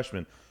Williams was a Fact.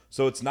 freshman.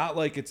 So it's not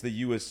like it's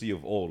the USC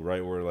of old,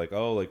 right? Where like,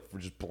 oh, like we're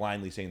just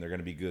blindly saying they're going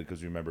to be good because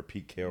we remember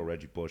Pete Carroll,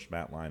 Reggie Bush,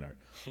 Matt Leinart.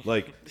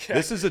 Like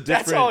this is a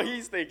different. That's all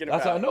he's thinking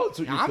That's about. I know. It's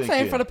what you're I'm thinking.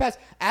 saying for the past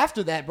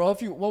after that, bro.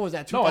 If you what was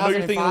that? No, I know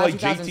you're 2005, thinking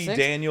like JT 2006?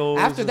 Daniels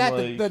After and, that,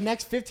 like- the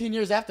next 15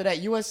 years after that,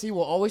 USC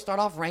will always start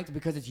off ranked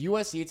because it's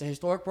USC. It's a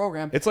historic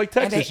program. It's like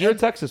And Texas. they- You're a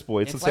Texas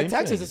boy. It's the like same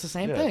Texas. thing. It's the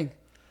same Yeah. thing.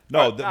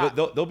 No, But,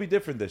 they'll be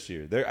different this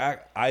year.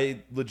 I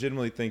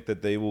legitimately think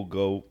that they will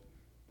go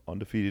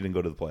undefeated and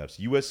go to the playoffs.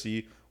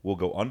 USC will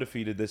go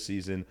undefeated this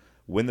season,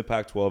 win the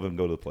Pac-12, and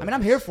go to the playoffs. I mean,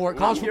 I'm here for it.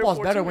 College I'm here football's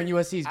for it better too. when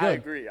USC is good. I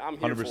agree. I'm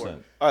here 100%. for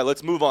it. All right,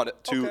 let's move on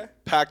to Okay.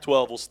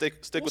 Pac-12. We'll stick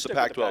with the stick with the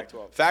Pac-12.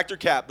 Pac-12. Factor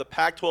cap. The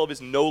Pac-12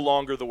 is no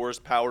longer the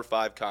worst Power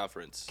 5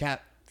 conference.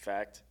 Cap.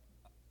 Fact.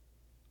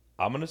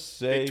 I'm gonna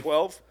say Big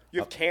 12. You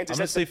have I'm Kansas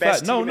gonna as say the best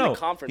fact. team No. in the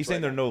conference. He's saying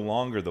right they're now. no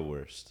longer the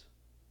worst.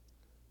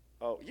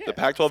 Oh, yeah. The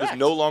Pac-12 is Fact.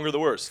 no longer the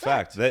worst.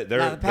 Fact. They're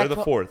Nah, the they're the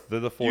Pac-12 fourth. They're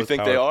the fourth.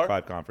 think Power they are?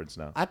 5 conference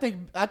now. I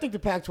think the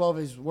Pac-12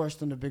 is worse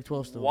than the Big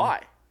 12 still.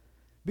 Why?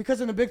 Because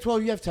in the Big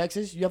 12 you have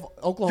Texas, you have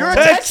You're Oklahoma. a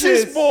Texas!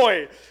 Texas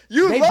boy.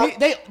 You They love. beat,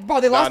 they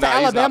bro, they lost to he's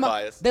not Alabama.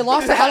 biased. They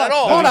lost to Not at Alabama.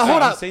 all. Hold No, on,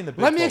 hold I'm on. saying the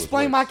Big Let me 12 is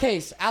explain worse. my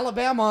case.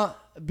 Alabama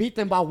beat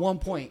them by 1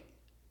 point.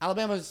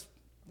 Alabama's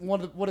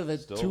what are they,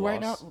 Still 2 right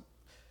now? lost.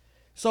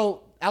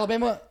 So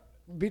Alabama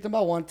beat them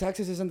by 1.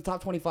 Texas is in the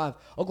top 25.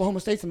 Oklahoma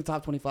State's in the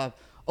top 25.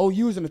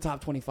 OU's in the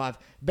top 25.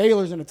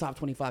 Baylor's in the top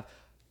 25.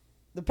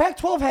 The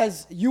Pac-12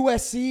 has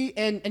USC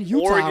and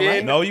Utah, Oregon,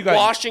 right? No, you got-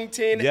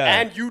 Washington, Yeah.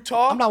 and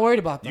Utah. I'm not worried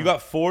about that. You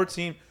got 4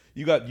 teams.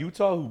 You got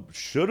Utah, who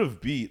should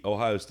have beat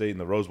Ohio State in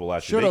the Rose Bowl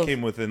last year. They Should've.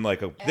 came within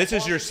like a. This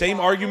is your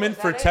same argument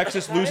for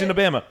Texas losing to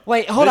Bama.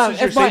 Wait, hold on. This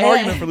is your If my- same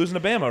argument for losing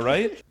to Bama,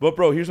 right? But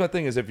bro, here's my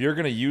thing: is if you're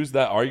gonna use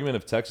that argument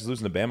of Texas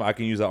losing to Bama, I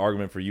can use that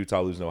argument for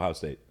Utah losing to Ohio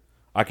State.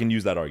 I can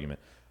use that argument.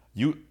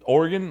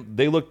 Oregon,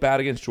 they look bad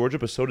against Georgia,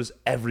 but so does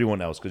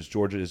everyone else because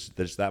Georgia is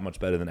just that much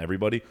better than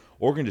everybody.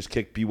 Oregon just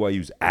kicked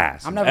BYU's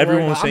ass. I'm never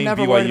Everyone worried was about- I'm saying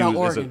never worried about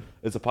BYU is Oregon.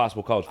 a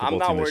possible college football I'm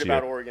not team this worried year.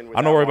 about Oregon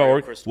I'm not worried about without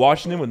Oregon. Crystal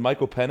Washington with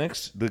Michael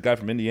Penix, the guy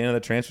from Indiana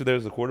that transferred there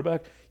as the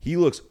quarterback, he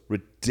looks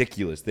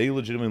ridiculous. They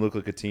legitimately look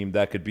like a team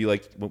that could be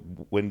like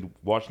when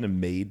Washington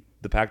made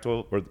the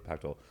Pac-12 or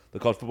the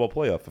college football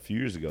playoff a few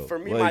years ago. For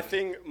me,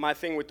 Like, my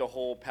thing with the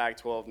whole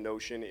Pac-12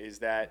 notion is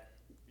that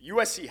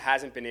USC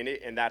hasn't been in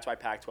it, and that's why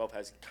Pac-12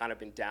 has kind of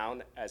been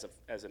down as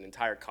an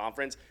entire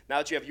conference. Now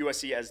that you have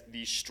USC as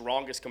the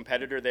strongest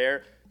competitor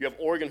there, you have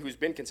Oregon, who's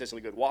been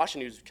consistently good,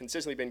 Washington, who's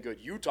consistently been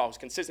good, Utah, who's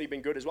consistently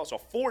been good as well. So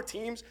 4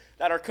 teams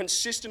that are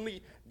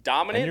consistently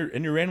dominant.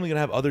 And you're randomly gonna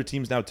have other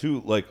teams now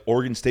too. Like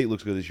Oregon State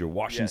looks good this year.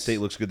 Washington Yes.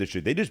 State looks good this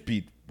year. They just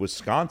beat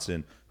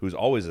Wisconsin, who's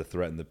always a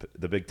threat in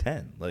the Big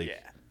Ten. Like, Yeah,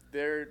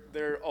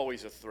 they're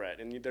always a threat,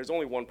 and there's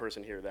only one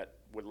person here that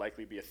would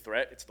likely be a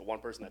threat. It's the one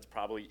person that's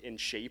probably in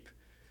shape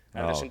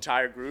out of this Oh.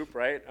 entire group,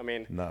 right? I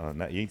mean, no,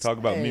 you ain't talk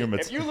about me or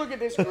if you look at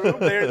this group,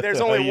 there's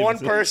only one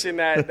person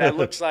that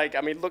looks like.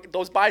 I mean, look,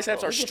 those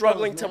biceps are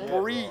struggling to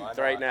breathe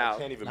right now. I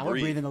can't even Now we're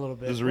breathe. breathing a little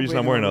bit. There's a We're reason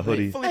I'm breathing wearing a little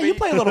bit. hoodie. Hey, you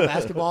play a little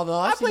basketball though.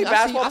 I play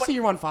basketball. I but see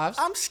you run fives.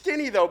 I'm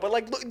skinny though, but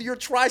like, look, your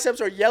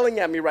triceps are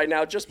yelling at me right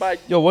now just by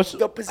Yo,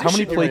 the position how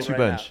many you're plates in you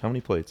right bench? now. How many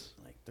plates?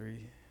 Like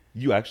 3.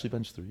 You actually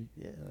bench 3?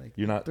 Yeah, like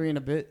You're not 3 and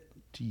a bit.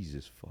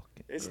 Jesus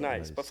fucking. It's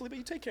nice, but Felipe,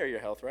 you take care of your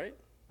health, right?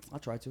 I'll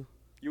try to.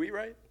 You eat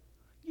right.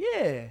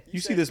 Yeah. You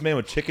see this man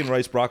with chicken,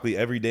 rice, broccoli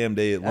every damn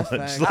day at That's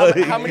lunch. facts. Like,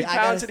 How many I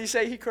pounds gotta- did he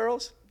say he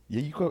curls?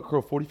 yeah, you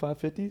curl 45,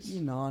 50s?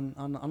 You know, on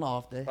an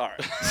off day. All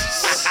right.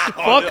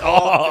 Fuck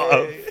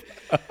off.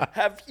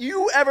 Have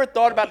you ever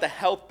thought about the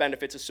health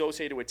benefits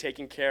associated with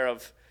taking care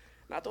of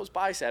not those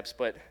biceps,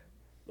 but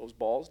those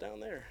balls down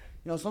there?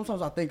 You know,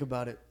 sometimes I think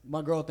about it.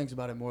 My girl thinks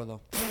about it more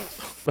though.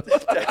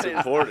 That's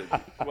Important.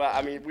 Well,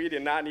 I mean, we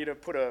did not need to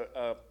put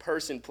a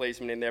person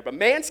placement in there, but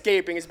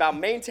manscaping is about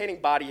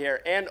maintaining body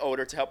hair and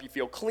odor to help you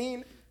feel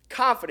clean,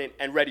 confident,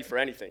 and ready for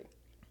anything.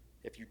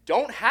 If you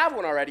don't have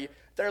one already,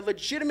 there are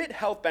legitimate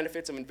health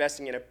benefits of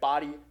investing in a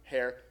body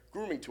hair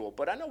grooming tool.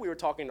 But I know we were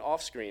talking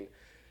off screen.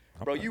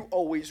 Bro, you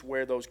always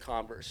wear those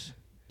Converse.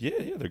 Yeah,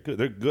 they're good.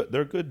 They're good.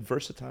 They're good,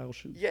 versatile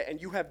shoes. Yeah,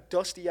 and you have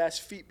dusty ass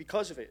feet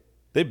because of it.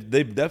 They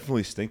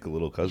definitely stink a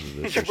little because of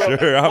this, for Bro,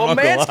 sure. I'm well, not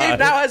gonna lie. Manscaped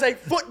now has a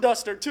foot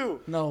duster too.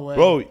 No way.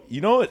 Bro,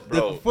 you know what?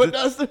 Bro. Foot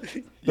duster.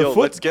 Yo,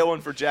 foot- let's get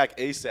one for Jack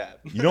ASAP.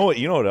 You know what?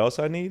 You know what else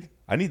I need?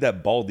 I need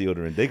that ball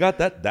deodorant. They got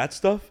that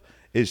stuff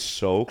is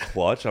so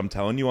clutch. I'm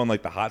telling you, on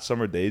like the hot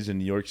summer days in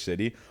New York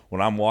City, when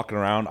I'm walking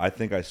around, I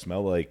think I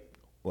smell like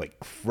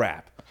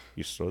crap.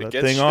 You throw that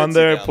gets thing on schwitzy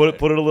there, down put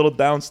there. it a little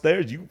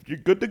downstairs. You're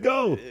good to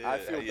go. I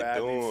feel How you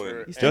badly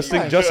doing?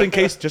 for Just in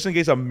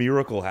case a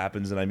miracle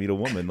happens and I meet a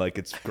woman, like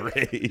it's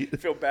great. I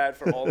feel bad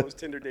for all those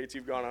Tinder dates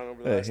you've gone on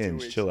over the Hey, last 2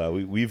 Hinge, weeks. chill out.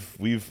 We've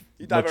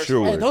diversified.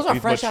 matured. Hey, those are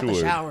We've fresh out the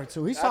matured. shower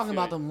too. He's I talking feel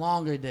about you. them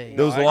longer days.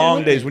 Those I long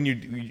get days when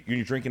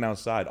you're drinking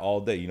outside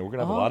all day. You know, we're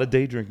gonna have a lot of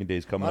day drinking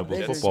days coming Lot up of with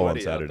day football on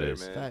drinking. Sweaty out there,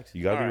 Saturdays. man. Facts.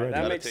 You gotta All be right,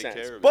 ready. that makes take sense.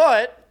 care of it.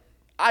 But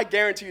I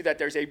guarantee you that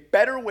there's a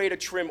better way to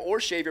trim or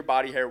shave your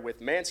body hair with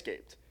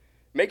Manscaped.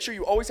 Make sure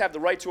you always have the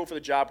right tool for the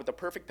job with the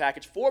Perfect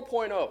Package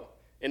 4.0,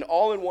 an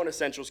all-in-one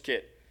essentials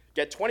kit.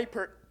 Get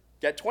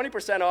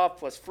 20% off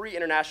plus free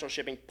international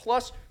shipping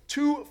plus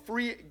 2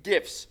 free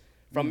gifts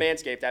from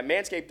Manscaped at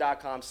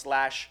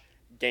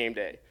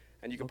manscaped.com/gameday.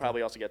 And you can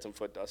probably also get some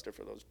foot duster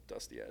for those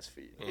dusty-ass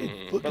feet.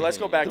 But let's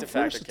go back to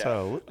Factor Cap.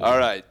 Versatile. All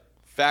right.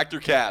 Factor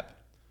cap.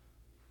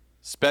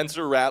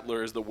 Spencer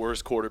Rattler is the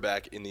worst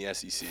quarterback in the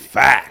SEC.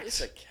 Facts.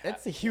 It's a cap.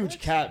 That's a huge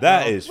cap.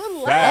 That bro. is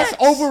That's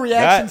facts. overreaction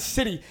That-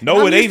 city.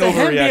 No, I'm it ain't used to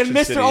him overreaction being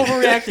Mr. city.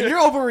 Overreacting.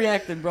 You're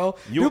overreacting, bro.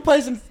 You- Dude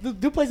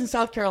plays in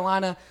South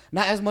Carolina.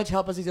 Not as much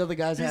help as these other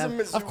guys He's have. a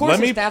Missouri. Of course,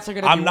 his stats are going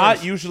to be I'm not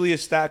worse. usually a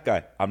stat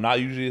guy. I'm an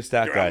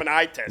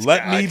eye test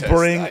Let guy. me Eye test.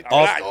 bring I'm up. an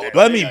eye test.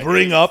 Let me Eye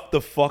bring test. up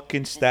the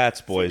fucking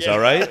stats, boys. All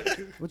right.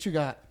 What you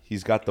got?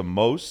 He's got the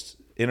most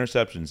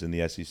interceptions in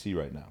the SEC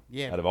right now.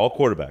 Yeah. Out of all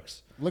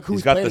quarterbacks. Look who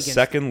he's he's got played the against.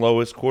 second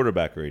lowest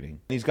quarterback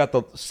rating. He's got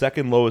the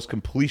second lowest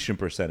completion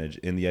percentage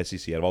in the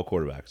SEC out of all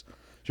quarterbacks. So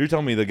you're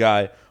telling me the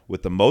guy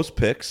with the most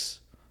picks,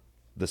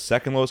 the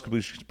second lowest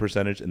completion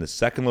percentage, and the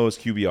second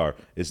lowest QBR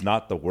is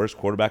not the worst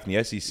quarterback in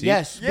the SEC?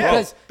 Yes,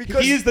 Yeah,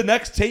 because He is the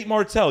next Tate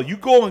Martell. You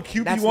go on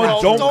QB1, That's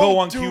don't not- go Don't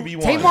on do-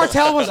 QB1. Tate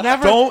Martell was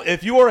never. Don't,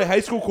 if you are a high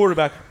school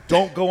quarterback,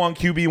 don't go on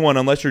QB1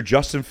 unless you're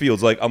Justin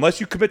Fields. Like, unless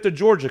you commit to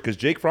Georgia, because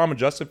Jake Fromm and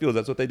Justin Fields,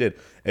 that's what they did.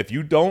 If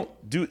you don't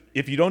do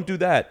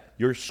that,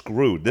 you're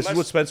screwed. This is Unless-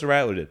 what Spencer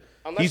Rattler did.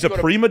 unless He's you a go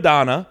to- prima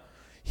donna.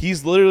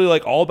 He's literally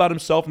like all about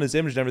himself and his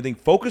image and everything.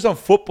 Focus on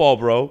football,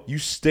 bro. You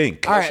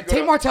stink. All you right, go Tate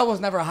to- Martell was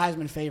never a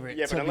Heisman favorite.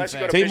 Yeah, but to be unless you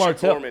fair. go to Tate Bishop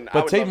Martell, Gorman, I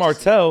but would Tate love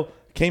to see Martell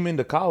came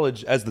into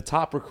college as the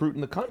top recruit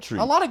in the country.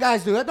 A lot of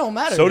guys do. That don't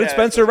matter. So did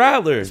Spencer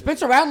Rattler.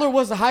 Spencer Rattler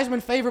was the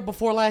Heisman favorite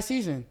before last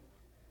season.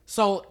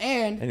 So,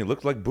 and he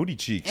looked like booty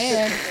cheeks.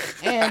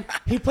 And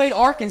he played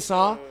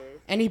Arkansas,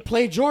 and he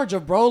played Georgia,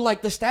 bro.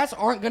 Like, the stats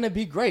aren't going to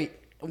be great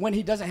when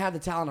he doesn't have the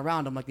talent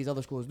around him like these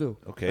other schools do.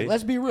 Okay. Like,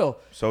 let's be real.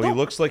 So he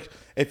looks like,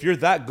 if you're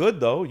that good,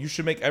 though, you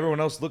should make everyone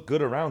else look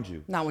good around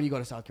you. Not when you go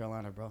to South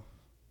Carolina, bro.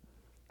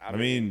 I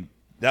mean,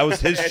 that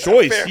was his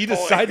choice. He point.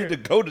 decided to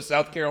go to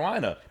South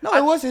Carolina. No,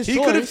 it was his choice.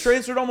 He could have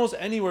transferred almost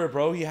anywhere,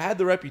 bro. He had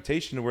the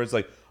reputation to where it's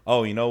like,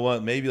 oh, you know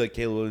what? Maybe like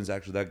Caleb Williams is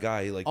actually that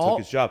guy. He took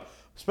his job.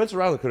 Spencer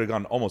Rattler could have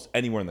gone almost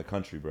anywhere in the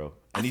country, bro.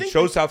 And he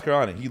chose South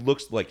Carolina. He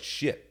looks like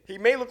shit. He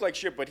may look like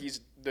shit, but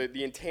he's the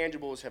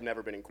intangibles have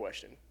never been in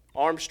question.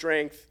 Arm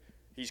strength,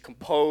 he's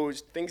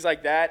composed, things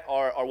like that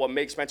are what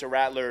makes Spencer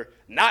Rattler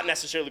not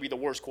necessarily be the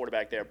worst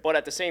quarterback there. But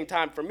at the same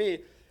time, for me,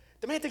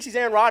 the man thinks he's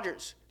Aaron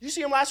Rodgers. You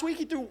see him last week?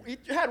 He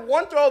had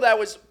one throw that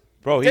was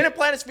didn't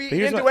plant his feet,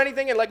 didn't do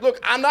anything, and like, look,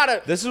 I'm not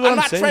Trent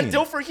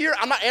Dilfer here.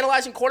 I'm not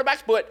analyzing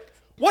quarterbacks, but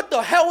what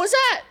the hell was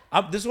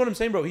that? This is what I'm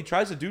saying, bro. He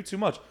tries to do too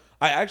much.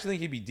 I actually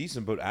think he'd be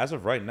decent, but as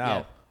of right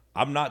now,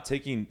 I'm not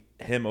taking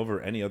him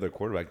over any other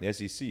quarterback in the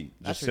SEC.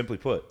 Just simply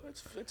put.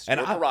 It's your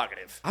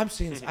prerogative. I'm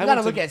saying this. You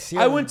gotta look at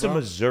ceiling, I went to bro.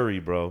 Missouri,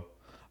 bro.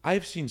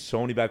 I've seen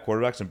so many bad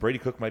quarterbacks, and Brady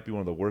Cook might be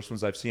one of the worst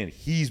ones I've seen.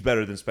 He's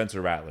better than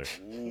Spencer Rattler.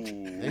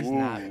 It's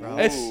not, bro.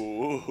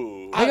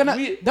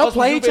 They'll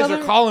play each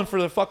other. Are calling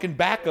for the fucking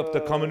backup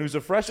to come in who's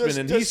a freshman,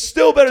 and he's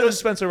still better than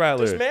Spencer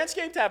Rattler. Does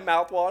Manscaped have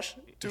mouthwash,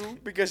 too?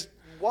 Because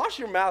wash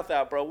your mouth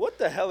out, bro. What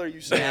the hell are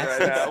you saying right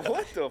now?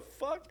 What the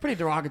fuck? Pretty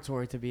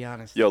derogatory, to be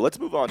honest. Yo, let's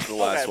move on to the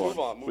last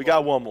one. We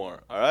got one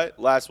more. All right,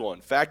 last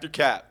one. Factor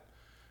cap.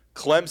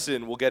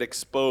 Clemson will get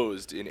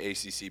exposed in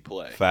ACC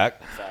play.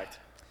 Fact.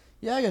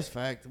 Yeah, I guess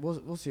fact.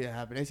 We'll see it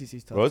happen.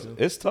 ACC's tough, Bro, too.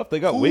 it's tough. They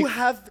got Who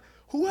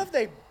have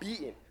they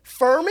beaten?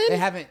 Furman? They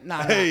haven't.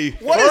 Nah. Hey,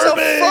 What is a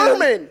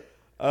Furman?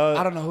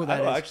 I don't know who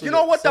that is. Actually, You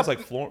know what sounds like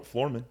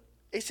Floorman.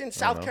 It's in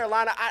South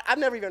Carolina. I've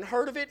never even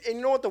heard of it. And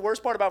you know what the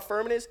worst part about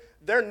Furman is?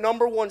 Their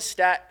number one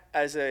stat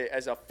as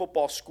a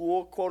football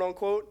school, quote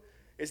unquote,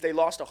 is they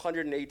lost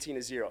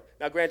 118-0.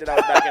 Now, granted, I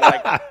was back in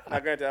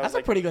That's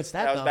a pretty good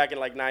stat, That was though. back in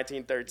like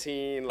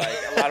 1913. Like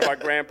a lot of our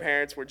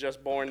grandparents were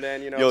just born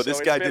then. You know. Yo, so this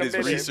it's guy been did a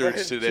his minute, research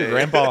but- today.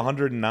 Grandpa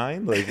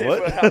 109? Like,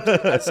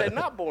 what? I said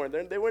not born.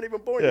 They weren't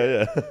even born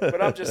yet. Yeah.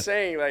 But I'm just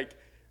saying, like,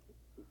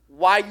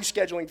 why are you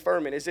scheduling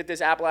Furman? Is it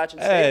this Appalachian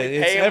State? Hey, We pay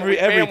it's him- we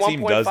pay every him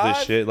team does this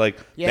 1.5? shit. Like,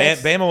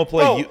 Yes. Bama will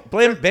play.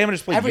 Bama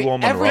just played Every UL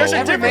Monroe.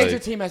 every major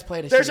Like, team has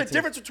played a There's a shitty team.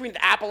 difference between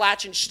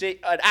Appalachian State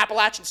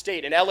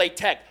and LA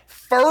Tech.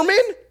 Furman?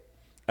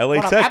 LA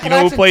Hold on, Tech, you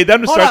know who played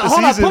them to hold start on, the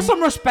hold on, season? put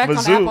some respect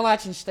Mizzou. on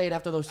Appalachian State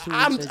after those 2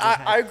 weeks.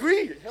 I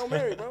agree. Hail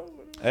Mary, bro.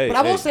 Hey, But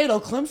I will say, though,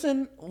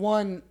 Clemson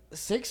won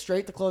 6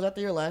 straight to close out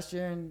the year last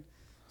year. And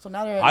so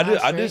now they're at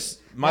 9 straight.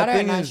 my thing Now they're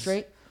at 9 is,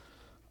 straight.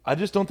 I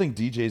just don't think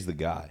DJ's the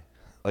guy.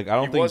 Like, I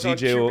don't He think was on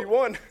DJ will.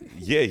 QB1.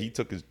 Yeah, he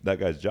took that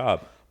guy's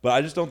job. But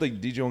I just don't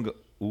think DJ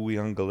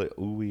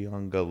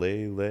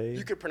Uiagalelei.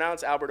 You could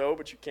pronounce Albert O,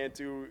 but you can't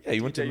do. Yeah,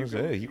 you went to DJ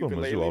Mizzou. You go to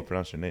ukulele. Mizzou. I'll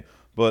pronounce your name.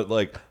 But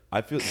like,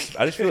 I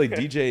just feel like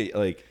DJ.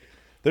 Like,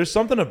 there's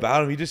something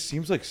about him. He just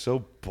seems like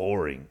so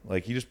boring.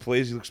 Like he just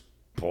plays. He looks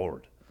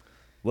bored.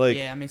 Like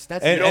Yeah, I mean,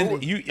 Stetson.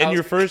 and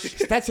your first.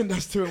 Stetson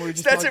does too. And we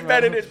just Stetson talked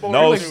about Bennett him. is boring.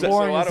 No, too,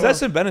 so I don't-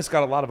 Stetson Bennett's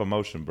got a lot of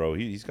emotion, bro.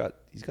 He's got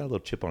a little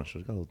chip on his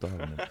shoulder. He's got a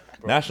little dog in him.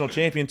 National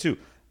champion too.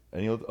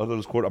 Any other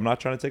those I'm not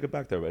trying to take it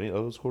back there, but any of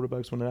those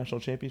quarterbacks win a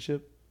national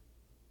championship?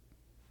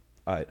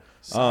 All right.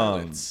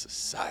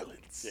 Silence.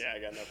 Yeah, I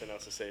got nothing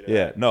else to say to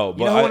Yeah, that. no,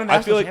 but know who won a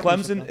I feel like national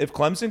championship, Clemson. If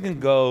Clemson can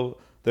go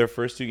their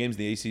first 2 games in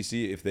the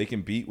ACC, if they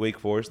can beat Wake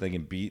Forest, they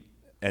can beat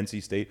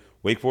NC State.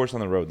 Wake Forest on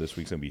the road this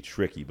week's gonna be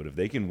tricky, but if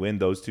they can win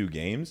those 2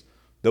 games,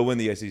 they'll win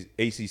the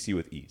ACC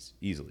with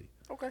easily.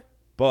 Okay.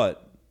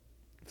 But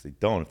if they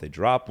don't, if they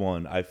drop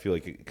one, I feel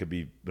like it could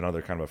be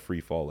another kind of a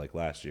free fall like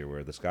last year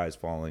where the sky's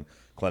falling.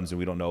 Clemson,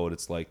 we don't know what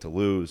it's like to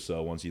lose,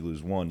 so once you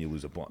lose one, you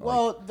lose a bunch.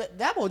 Well,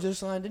 Dabo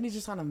just signed. Didn't he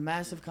just sign a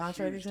massive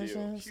contract Huge deal.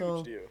 extension? Huge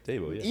So deal.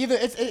 Debo, yeah. either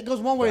it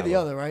goes one way or the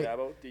other, right?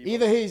 Dabo, Debo.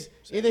 Either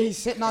he's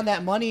sitting on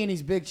that money and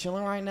he's big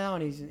chilling right now,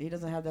 and he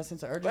doesn't have that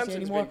sense of urgency Clemson's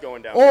anymore, been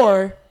going down.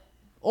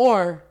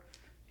 or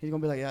he's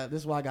gonna be like, yeah,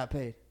 this is why I got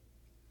paid.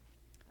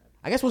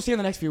 I guess we'll see in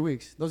the next few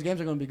weeks. Those games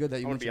are gonna be good. That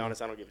you I'm gonna be mentioned.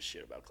 honest. I don't give a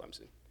shit about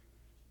Clemson.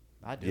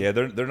 I do. Yeah,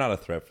 they're not a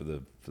threat for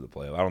the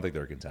playoff. I don't think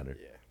they're a contender.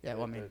 Yeah. Yeah,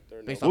 well, I mean,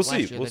 They're based no- We'll off last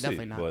see. year, We'll they're see.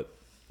 definitely not. But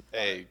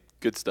Hey,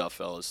 good stuff,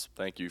 fellas.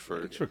 Thank you for.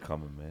 thanks for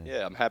coming, man.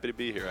 Yeah, I'm happy to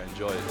be here. I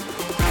enjoy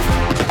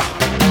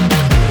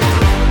it.